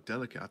 Bam, you look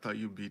delicate. I thought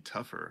you'd be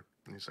tougher."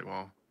 And he's like,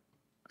 "Well,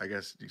 I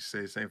guess you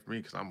say the same for me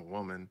because I'm a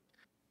woman."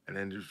 And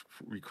then just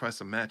requests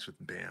a match with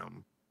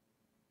Bam.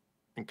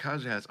 And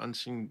Kaja has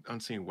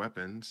unseen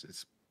weapons.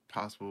 It's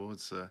possible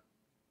it's a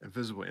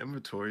invisible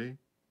inventory.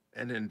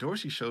 And then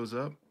Dorsey shows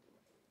up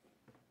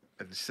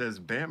and says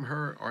Bam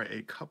her are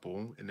a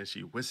couple, and then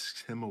she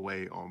whisks him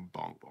away on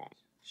Bong Bong.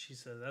 She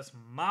said, "That's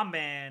my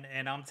man,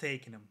 and I'm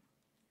taking him."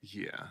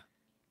 Yeah.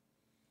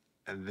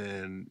 And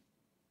then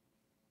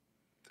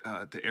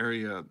the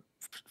area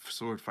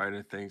sword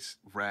fighter thinks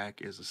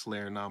Rack is a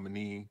Slayer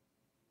nominee,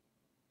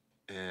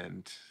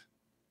 and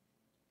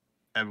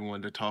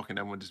everyone they're talking,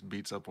 everyone just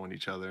beats up on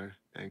each other.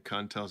 And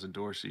Kun tells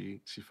Adore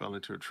she fell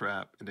into a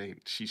trap, and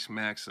she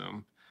smacks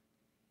him.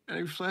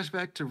 And we flash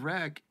back to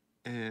Rack,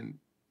 and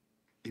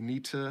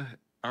Anita,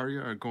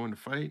 Arya are going to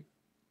fight.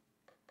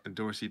 And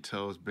Dorsey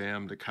tells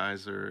Bam the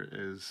Kaiser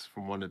is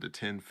from one of the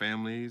 10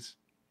 families,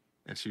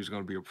 and she was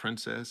going to be a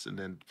princess, and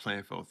then the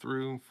plan fell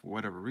through for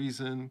whatever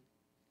reason.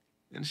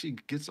 And she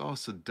gets all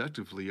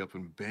seductively up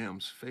in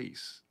Bam's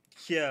face.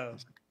 Yeah,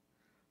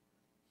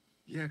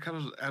 Yeah, kind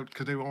of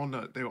because they were on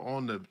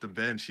the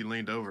bench. She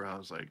leaned over. I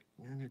was like,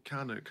 "Man, you're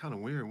kind of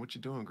weird. What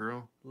you doing,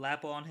 girl?"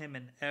 lap on him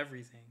and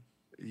everything.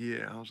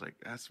 Yeah, I was like,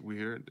 "That's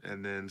weird."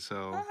 And then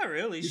so, Not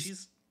really.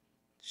 it's,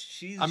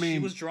 She I she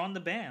mean, was drawn to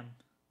Bam,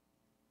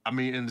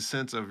 in the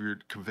sense of you're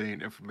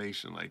conveying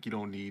information, like you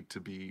don't need to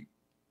be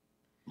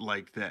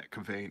like that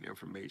conveying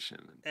information.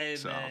 and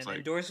So I was then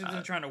like, Dorsey's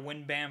been trying to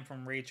win Bam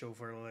from Rachel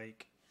for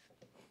like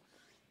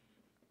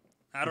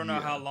I don't know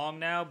how yeah, long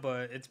now,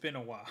 but it's been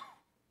a while.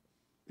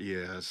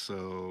 yeah.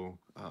 So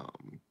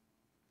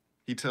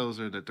he tells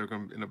her that they're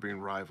going to end up being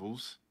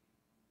rivals.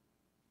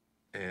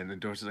 And then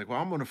Dorsey's like, well,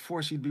 I'm going to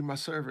force you to be my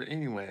servant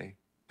anyway.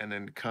 And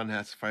then Kun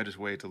has to fight his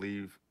way to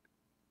leave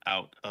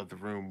out of the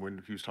room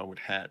when he was talking with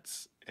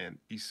Hats and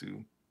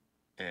Isu.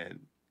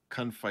 And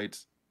Kun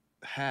fights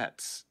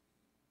Hats.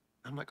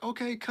 I'm like,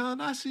 okay, Kun,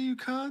 I see you,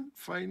 Kun,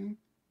 fighting,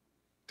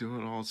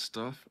 doing all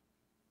stuff.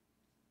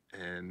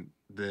 And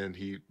then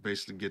he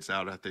basically gets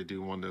out after they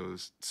do one of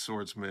those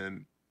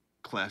swordsman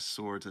class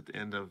swords at the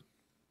end of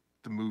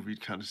the movie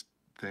kind of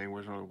thing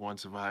where there's only one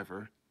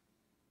survivor.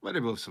 But they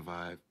both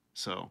survive.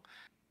 So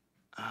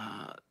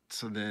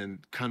then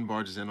Kun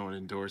barges in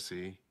on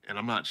Dorsey, and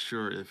I'm not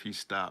sure if he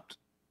stopped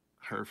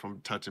her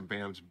from touching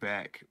Bam's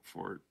back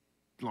for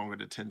longer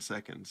than 10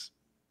 seconds.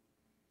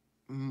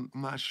 I'm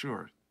not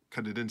sure,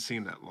 because it didn't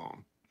seem that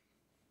long.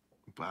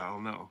 But I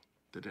don't know.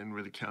 That didn't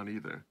really count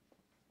either.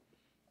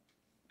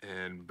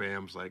 And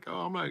Bam's like,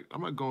 "Oh, I'm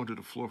not going to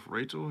the floor for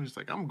Rachel." He's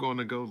like, "I'm going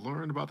to go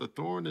learn about the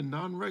Thorn and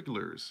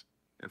non-regulars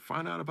and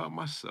find out about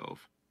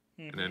myself."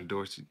 And Mm-hmm.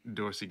 then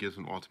Dorsey gives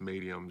him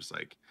ultimatums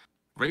like,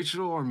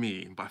 "Rachel or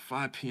me by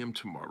 5 p.m.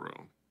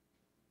 tomorrow."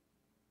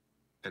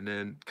 And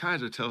then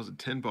Kaiser tells the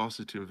 10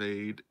 bosses to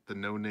invade the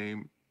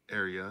no-name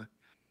area,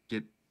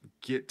 get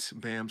get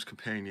Bam's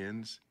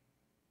companions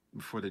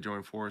before they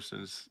join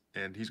forces,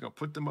 and he's gonna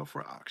put them up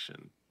for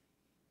auction.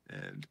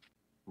 And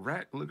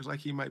Rat looks like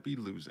he might be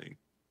losing.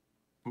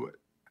 But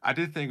I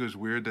did think it was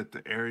weird that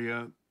the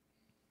area,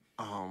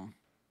 um,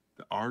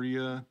 the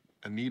Arya,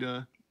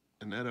 Anita,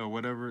 Aneta, or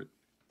whatever,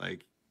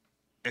 like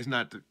it's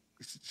not the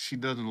she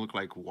doesn't look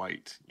like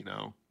white, you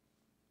know.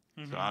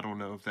 So Mm-hmm. I don't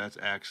know if that's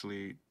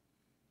actually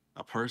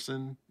a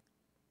person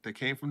that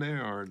came from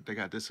there, or they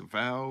got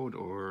disavowed,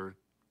 or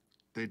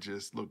they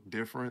just look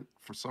different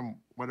for some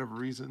whatever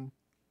reason.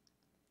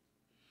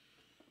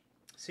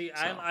 See,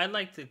 So I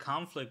like the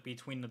conflict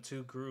between the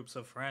two groups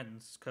of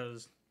friends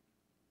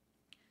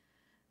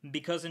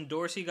because in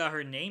Dorsey got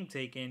her name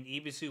taken,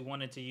 Ibisu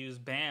wanted to use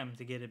Bam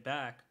to get it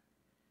back,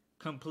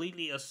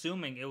 completely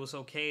assuming it was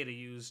okay to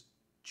use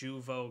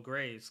Juvo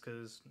Grace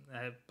because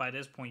by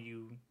this point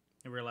you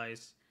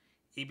realize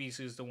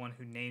Ibisu is the one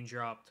who name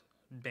dropped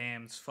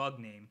Bam's Fug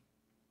name.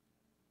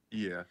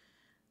 yeah,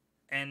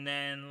 And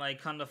then,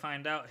 like, come to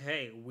find out,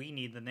 hey, we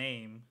need the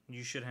name.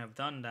 You should have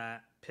done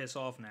that. Piss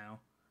off now.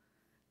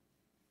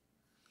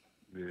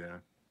 yeah.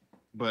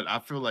 But I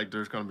feel like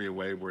there's going to be a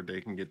way where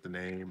they can get the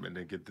name and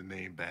then get the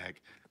name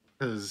back.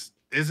 Because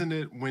isn't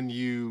it when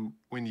you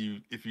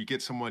if you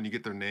get someone, you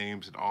get their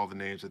names and all the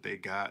names that they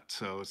got.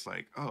 So it's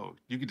like, oh,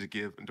 you get to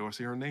give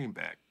Dorsey her name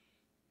back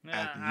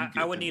after you I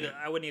get would the need name.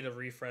 I would need a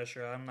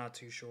refresher. I'm not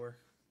too sure.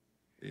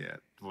 Yeah.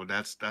 Well,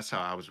 that's how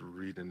I was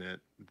reading it.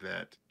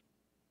 That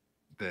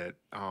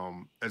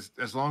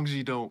as long as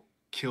you don't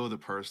kill the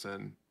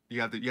person, you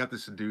have to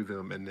subdue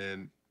them, and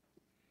then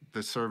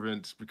the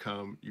servants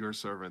become your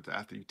servants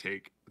after you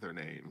take their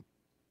name.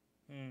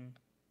 Hmm.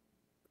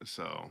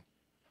 So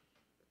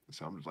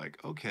So I'm just like,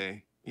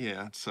 okay,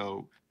 yeah.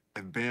 So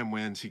if Bam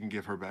wins, he can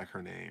give her back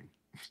her name.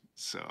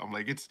 So I'm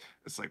like, it's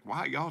like,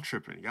 why y'all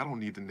tripping? Y'all don't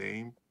need the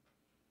name.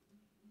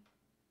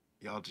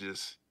 Y'all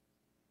just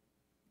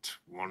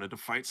wanted to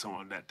fight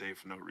someone that day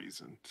for no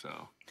reason.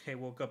 So They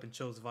woke up and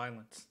chose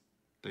violence.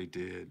 they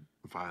did.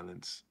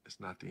 Violence is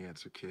not the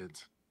answer,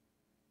 kids.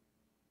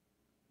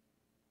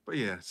 But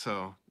yeah,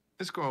 so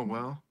it's going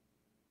well.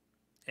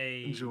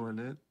 A Enjoying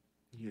it.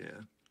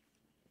 Yeah.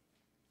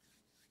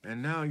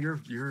 And now your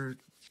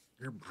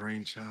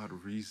brainchild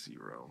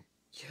ReZero.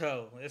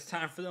 yo, it's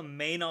time for the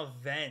main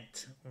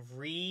event.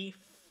 Re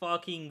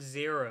fucking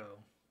zero.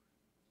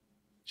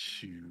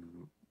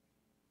 Shoot.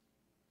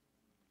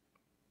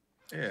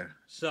 Yeah.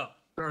 So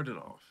Start it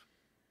off.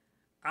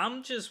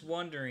 I'm just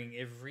wondering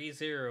if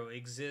ReZero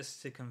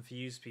exists to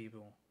confuse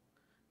people.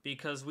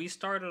 because we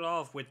started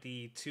off with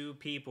the two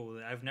people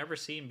that I've never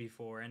seen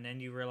before, and then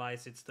you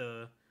realize it's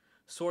the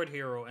sword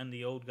hero and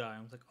the old guy.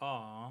 I was like,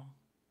 "Aw,"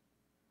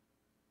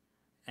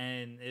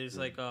 and it was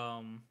like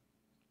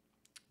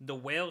the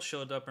whale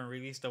showed up and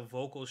released a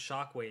vocal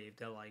shockwave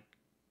that like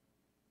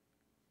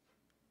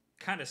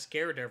kind of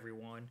scared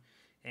everyone,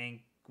 and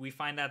we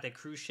find out that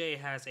Cruciate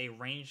has a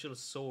rangeless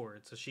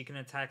sword, so she can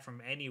attack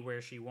from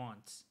anywhere she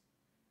wants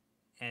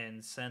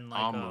and send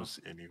like Almost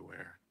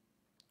anywhere.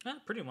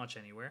 pretty much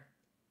anywhere.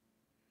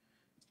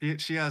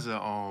 She has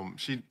a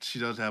she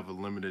does have a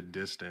limited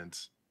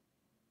distance.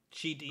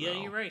 Yeah,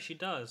 you're So right. She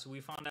does. We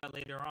found out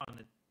later on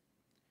that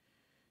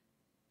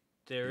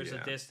there's a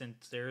yeah,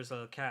 distance. There's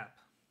a cap.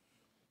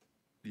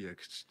 yeah,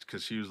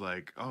 because she was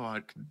like, oh,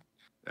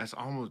 that's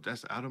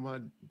out of my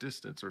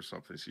distance or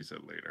something. She said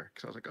later.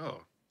 Because I was like,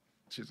 oh,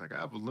 she's like, I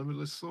have a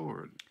limitless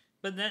sword.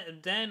 But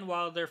then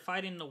while they're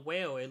fighting the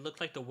whale, it looked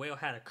like the whale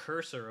had a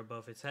cursor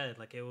above its head,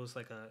 like it was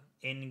like a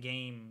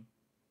in-game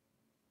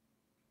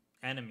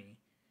enemy.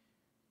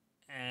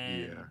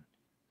 And Yeah,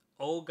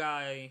 old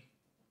guy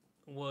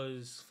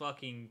was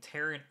fucking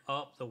tearing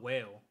up the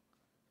whale,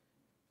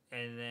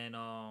 and then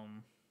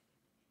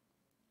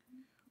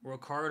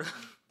Ricardo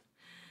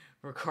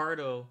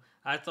Ricardo,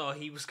 I thought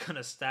he was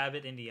gonna stab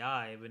it in the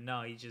eye, but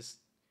no, he just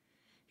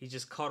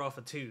cut off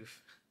a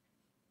tooth.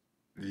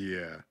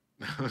 yeah.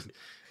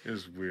 It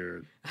was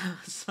weird.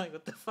 It's like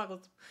what the fuck?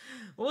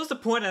 What was the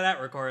point of that,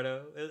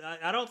 Ricardo?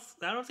 I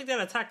don't think that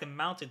attack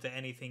amounted to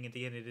anything at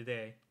the end of the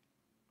day.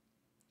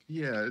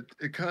 Yeah,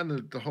 it kind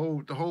of the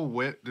whole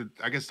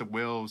I guess the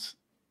whales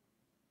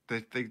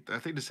they I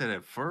think they said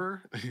had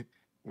fur,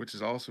 which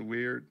is also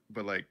weird,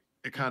 but like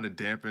it kind of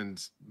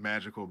dampens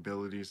magical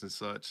abilities and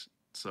such.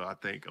 So I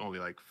think only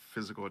like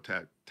physical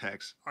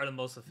attacks Are the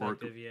most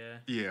work. effective, yeah.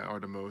 Yeah, are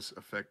the most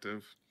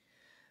effective.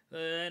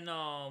 And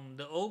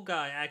the old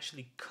guy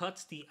actually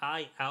cuts the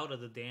eye out of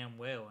the damn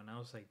whale, and I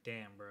was like,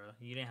 "Damn, bro,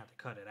 you didn't have to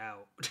cut it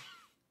out."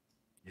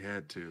 You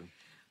had to.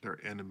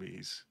 They're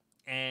enemies.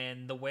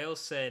 And the whale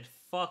said,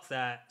 "Fuck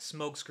that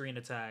smokescreen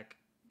attack,"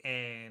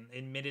 and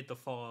emitted the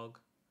fog.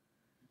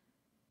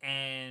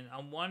 And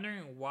I'm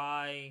wondering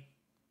why.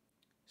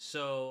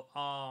 So,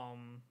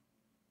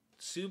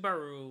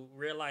 Subaru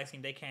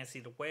realizing they can't see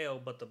the whale,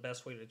 but the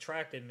best way to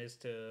attract him is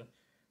to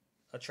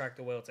attract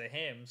the whale to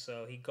him.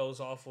 So he goes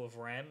off with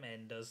Rem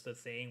and does the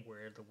thing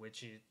where the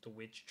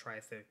witch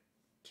tries to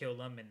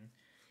kill him, and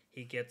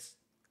he gets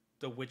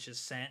the witch's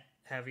scent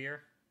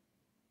heavier.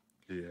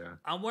 Yeah.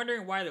 I'm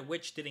wondering why the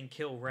witch didn't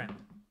kill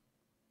Rem.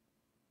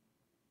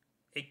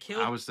 It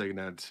I killed, was thinking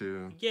that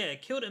too. yeah,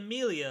 it killed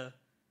Amelia,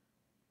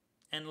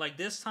 and like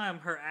this time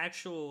her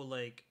actual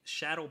like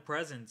shadow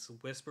presence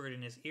whispered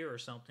in his ear or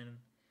something.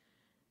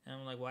 And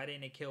I'm like, why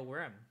didn't it kill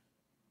Rem?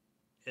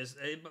 Is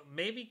it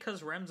maybe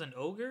because Rem's an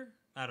ogre?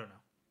 I don't know.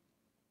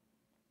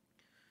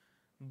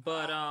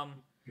 But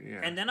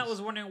Yeah. and then I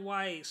was wondering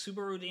why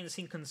Subaru didn't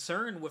seem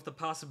concerned with the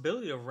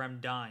possibility of Rem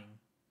dying.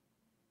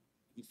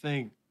 I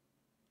think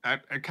I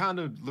kind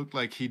of looked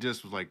like he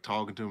just was like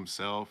talking to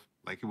himself,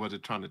 like he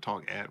wasn't trying to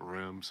talk at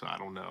Rim. So I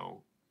don't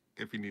know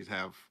if he needs to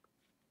have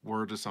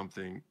words or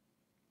something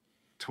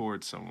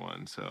towards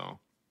someone. So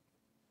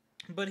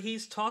But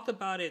he's talked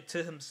about it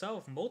to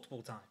himself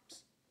multiple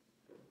times.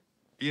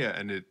 yeah,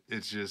 and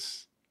it's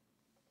just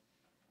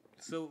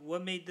So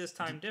what made this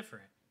time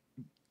different?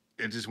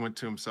 it just went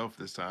to himself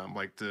this time.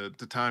 Like the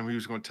time he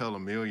was going to tell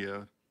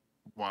Amelia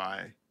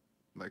why,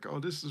 like, oh,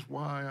 this is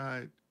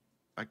why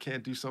I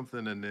can't do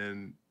something, and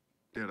then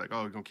they're like,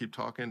 oh, you're gonna keep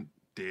talking,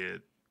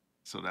 dead.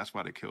 So that's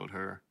why they killed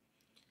her.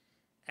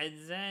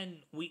 And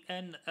then we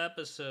end the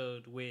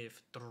episode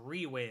with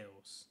three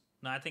whales.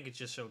 No, I think it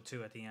just showed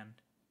two at the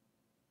end.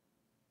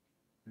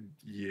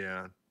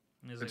 Yeah,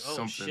 And it's like, it's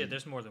oh shit, something.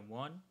 there's more than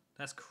one?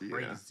 That's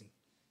Yeah, crazy.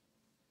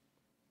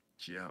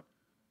 yeah.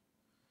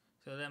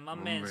 So then my Oh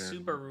man man.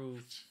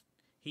 Subaru,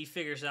 he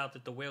figures out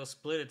that the whale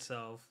split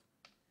itself,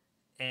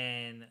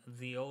 and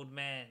the old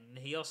man,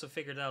 he also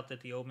figured out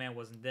that the old man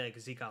wasn't dead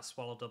because he got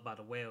swallowed up by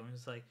the whale. And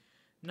he's like,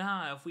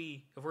 nah, if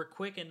we're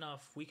quick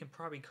enough, we can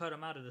probably cut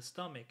him out of the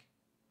stomach.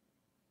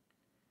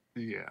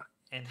 Yeah.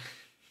 And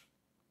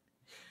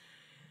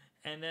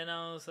and then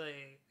I was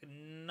like,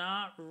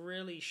 not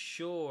really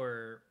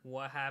sure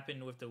what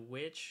happened with the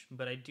witch,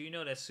 but I do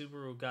know that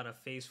Subaru got a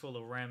face full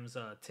of Rem's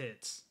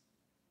tits.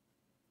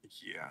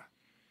 Yeah.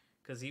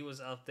 Because he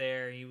was up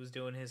there, he was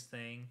doing his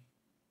thing.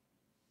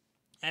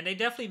 And they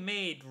definitely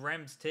made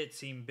Rem's tits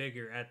seem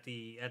bigger at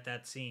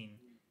that scene.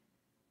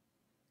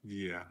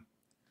 Yeah.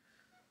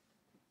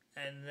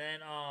 And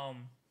then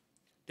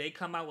they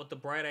come out with the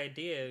bright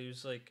idea. It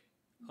was like,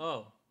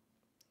 oh,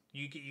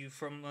 you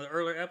from the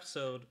earlier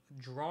episode,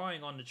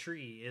 drawing on the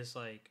tree is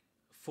like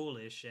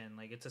foolish and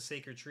like it's a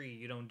sacred tree.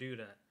 You don't do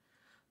that.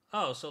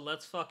 Oh, so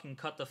let's fucking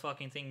cut the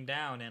fucking thing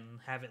down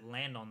and have it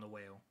land on the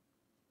whale.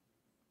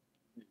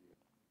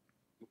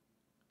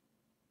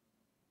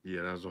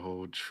 Yeah, that was a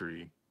whole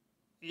tree.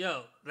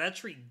 Yo, that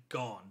tree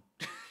gone.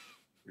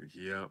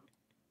 Yep.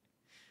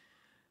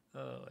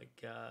 Oh my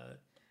god.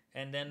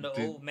 And then the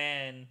Did old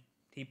man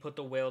He put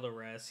the whale to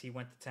rest. He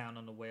went to town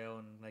on the whale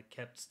and like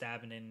kept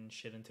stabbing it and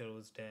shit until it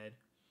was dead.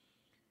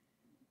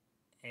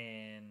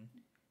 And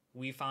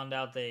we found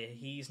out that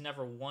he's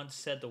never once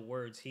said the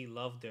words he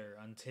loved her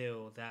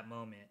until that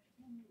moment.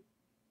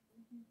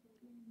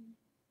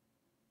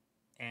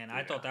 And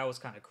I thought Yeah. that was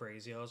kind of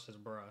crazy. I was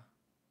just, bruh,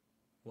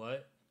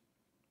 what?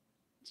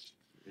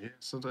 Yeah.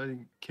 Sometimes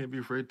you can't be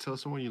afraid to tell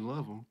someone you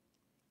love them.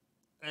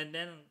 And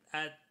then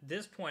at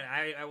this point,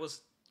 I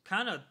was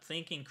kind of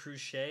thinking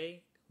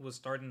Crochet was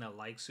starting to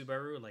like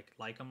Subaru,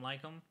 like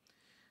him.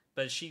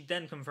 But she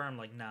then confirmed,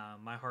 like, nah,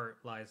 my heart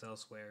lies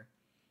elsewhere.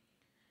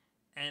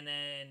 And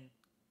then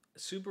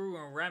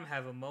Subaru and Rem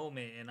have a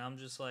moment, and I'm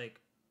just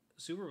like,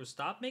 Subaru,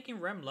 stop making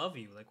Rem love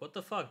you. Like, what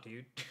the fuck,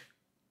 dude?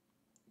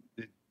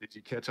 Did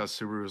you catch how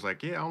Subaru was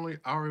like, yeah, I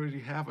already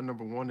have a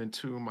number one and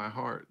two in my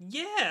heart.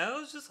 Yeah, I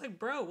was just like,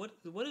 bro,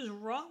 what is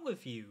wrong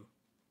with you?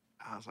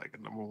 I was like,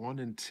 a number one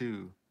and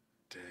two.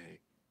 Dang.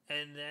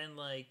 And then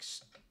like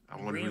I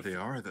wonder who they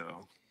are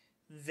though.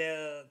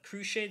 the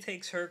Crochet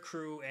takes her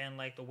crew and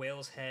like the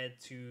whales head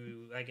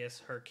to I guess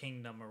her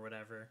kingdom or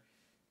whatever,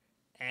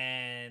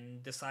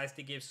 and decides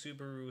to give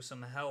Subaru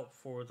some help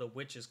for the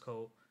witch's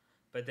coat.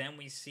 But then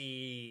we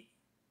see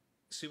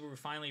Subaru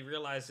finally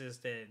realizes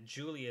that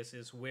Julius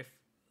is with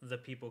the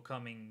people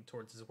coming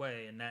towards his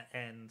way, and that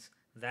ends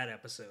that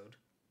episode.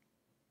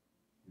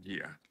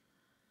 Yeah.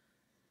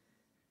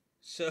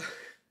 So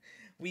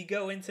we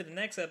go into the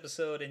next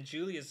episode, and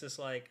Julius is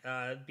like,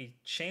 it'd be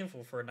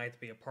shameful for a knight to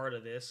be a part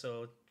of this,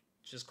 so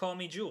just call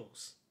me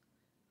Jules.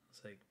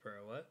 It's like, bro,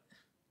 what?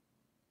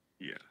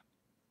 Yeah.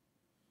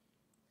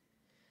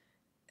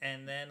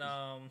 And then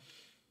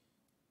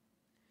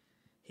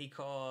he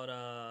called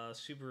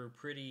Subaru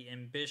pretty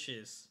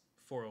ambitious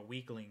for a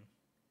weakling.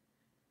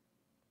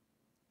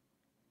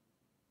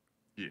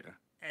 Yeah.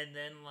 And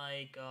then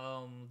like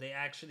they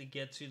actually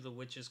get to the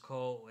witch's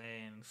cult,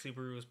 and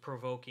Subaru is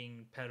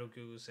provoking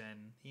Petagoose,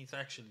 and he's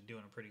actually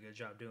doing a pretty good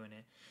job doing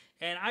it.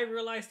 And I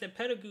realized that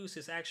Petagoose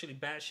is actually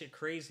batshit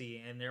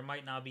crazy, and there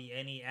might not be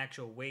any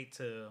actual weight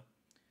to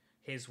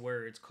his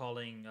words,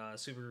 calling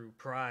Subaru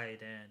pride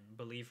and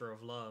believer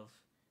of love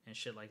and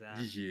shit like that.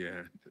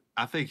 Yeah.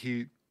 I think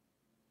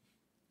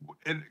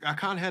I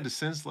kind of had the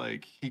sense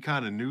like he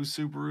kind of knew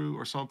Subaru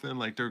or something,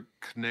 like they're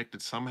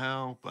connected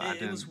somehow, but I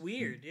It was didn't.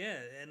 weird, yeah.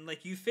 And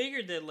like you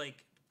figured that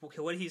like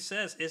what he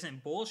says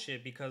isn't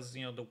bullshit because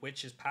the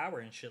witch's power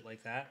and shit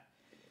like that.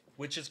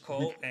 Witch's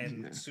cult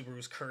and Yeah.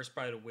 Subaru's cursed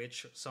by the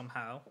witch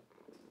somehow.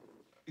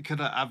 Because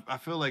I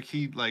feel like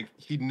he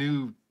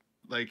knew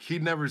like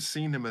he'd never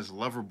seen him as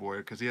lover boy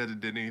because he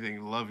hadn't did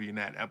anything lovey in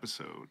that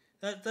episode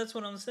That's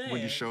what I'm when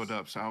he saying. showed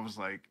up. So I was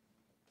like,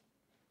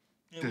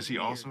 It does was he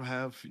weird. also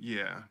have?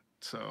 Yeah.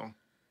 So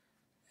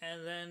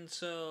And then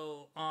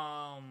so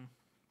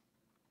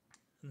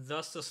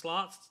thus the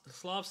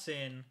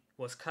Slopsin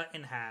was cut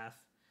in half,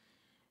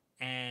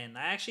 and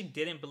I actually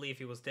didn't believe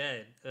he was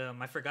dead.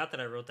 I forgot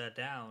that I wrote that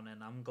down,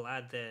 and I'm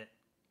glad that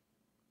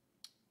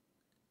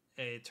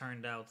it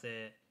turned out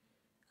that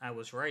I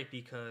was right,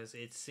 because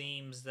it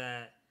seems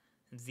that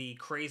the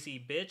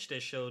crazy bitch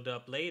that showed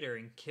up later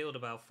and killed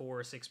about 4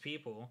 or 6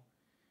 people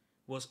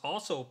was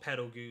also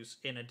Petal Goose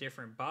in a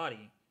different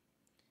body.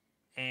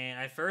 And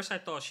at first I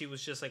thought she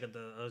was just like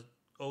a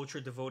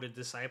ultra devoted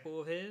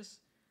disciple of his,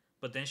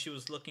 but then she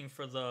was looking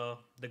for the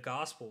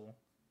gospel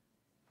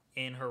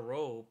in her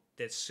robe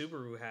that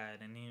Subaru had,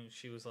 and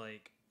she was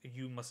like,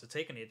 "You must have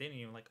taken it, didn't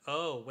you?" I'm like,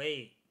 oh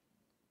wait,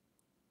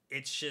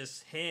 it's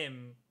just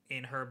him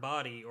in her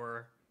body,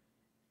 or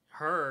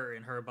her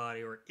in her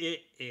body, or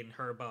it in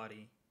her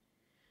body.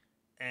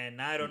 And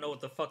now I don't know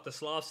what the fuck the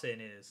sloth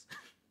sin is.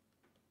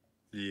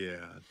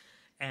 yeah,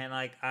 And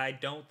like I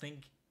don't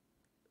think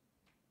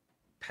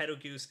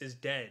Petagoose is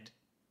dead.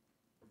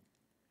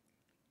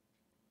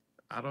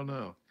 I don't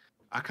know.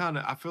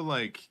 I feel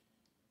like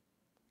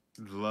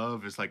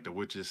love is like the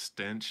witch's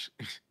stench.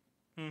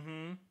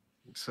 Mm-hmm.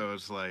 So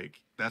it's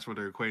like that's what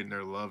they're equating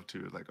their love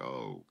to. Like,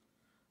 oh,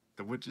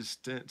 the witch's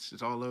stench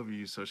is all over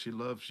you, so she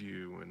loves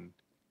you,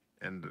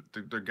 and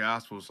the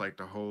gospel is like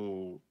the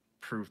whole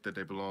proof that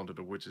they belong to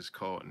the witch's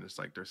cult, and it's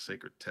like their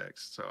sacred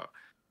text. So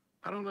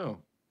I don't know.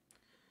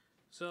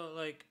 So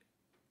like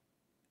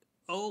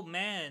old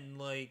man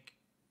like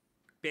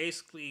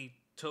basically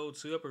told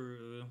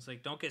Subaru, it's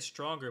like, don't get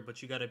stronger,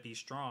 but you gotta be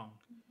strong.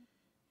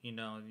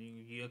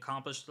 You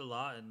accomplished a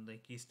lot, and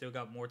like you still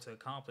got more to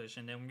accomplish.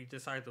 And then we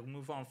decide to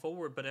move on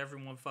forward, but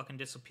everyone fucking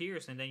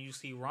disappears, and then you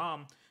see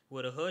Rom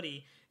with a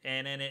hoodie,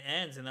 and then it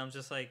ends, and I'm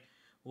just like,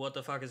 what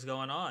the fuck is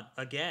going on?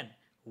 Again,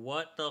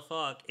 what the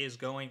fuck is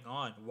going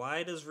on?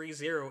 Why does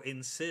ReZero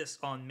insist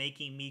on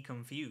making me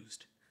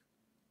confused?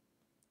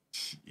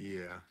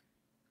 Yeah,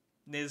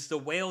 Is the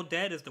whale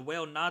dead? Is the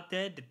whale not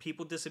dead? Did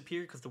people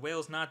disappear because the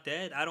whale's not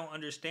dead? I don't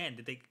understand.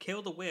 Did they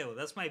kill the whale?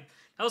 That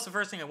was the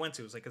first thing I went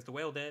to. Was like, is the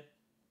whale dead?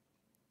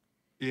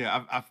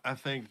 yeah. I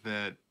think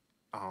that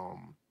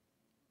um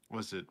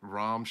was it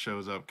Rom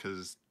shows up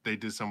because they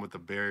did something with the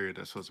barrier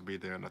that's supposed to be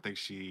there, and I think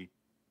she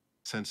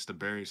sensed the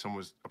barrier. Someone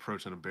was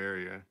approaching the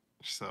barrier.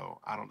 So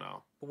I don't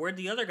know. But where'd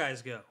the other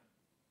guys go?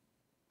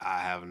 I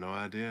have no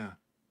idea.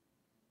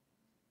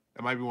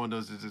 It might be one of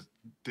those that just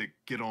that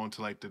get on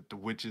to like the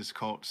witches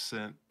cult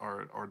scent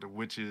or the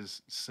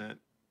witches scent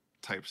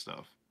type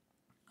stuff.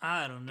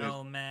 I don't That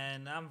know,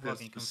 man. I'm that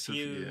fucking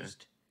specific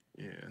confused.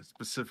 yeah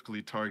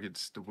specifically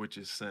targets the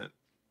witches scent.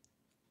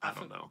 I I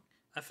feel, don't know.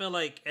 I feel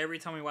like every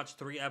time we watch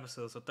 3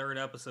 episodes, the third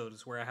episode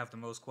is where I have the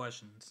most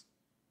questions.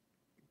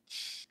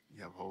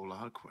 You have a whole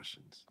lot of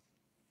questions.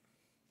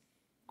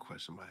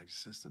 Question my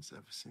existence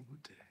every single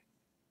day.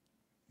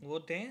 Well,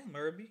 damn,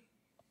 Irby.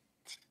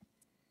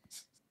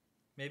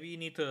 Maybe you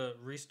need to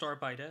restart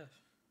by death.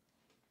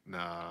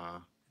 Nah,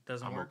 It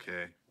doesn't I'm work.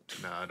 okay.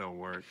 Nah, it don't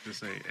work.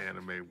 This ain't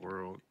anime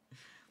world.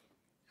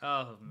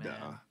 Oh man.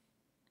 Nah,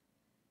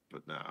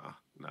 but nah,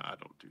 I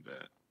don't do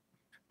that.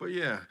 But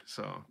yeah,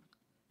 so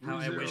How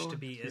I wish to ReZero,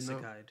 be you know,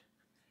 isekai'd.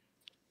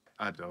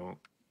 I don't.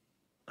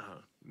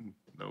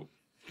 Nope.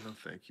 No,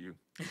 thank you.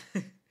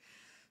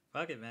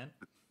 Fuck it, man.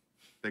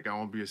 Think I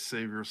want to be a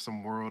savior of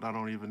some world I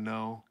don't even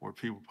know where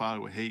people probably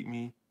would hate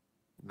me?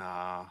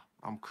 Nah,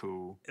 I'm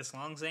cool. As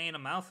long as they ain't a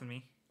mouth in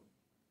me.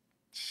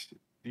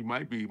 You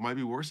might be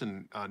worse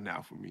than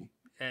now for me.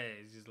 Hey,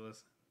 just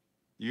listen.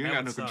 You ain't That got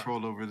would no suck.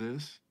 control over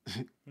this.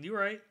 You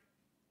right.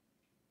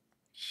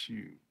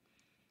 Shoot.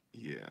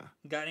 Yeah.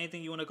 Got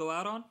anything you want to go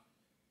out on?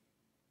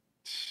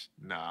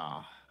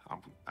 Nah.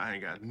 I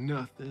ain't got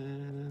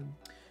nothing.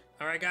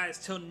 All right, guys.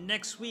 Till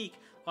next week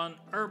on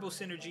Herbal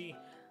Synergy,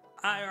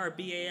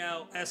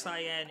 IRBAL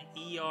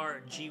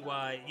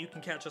SINERGY. You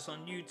can catch us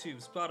on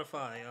YouTube,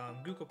 Spotify,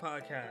 Google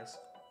Podcasts,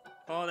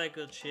 all that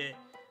good shit.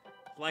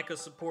 Like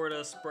us, support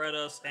us, spread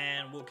us,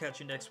 and we'll catch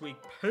you next week.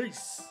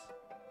 Peace.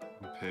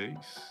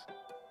 Peace.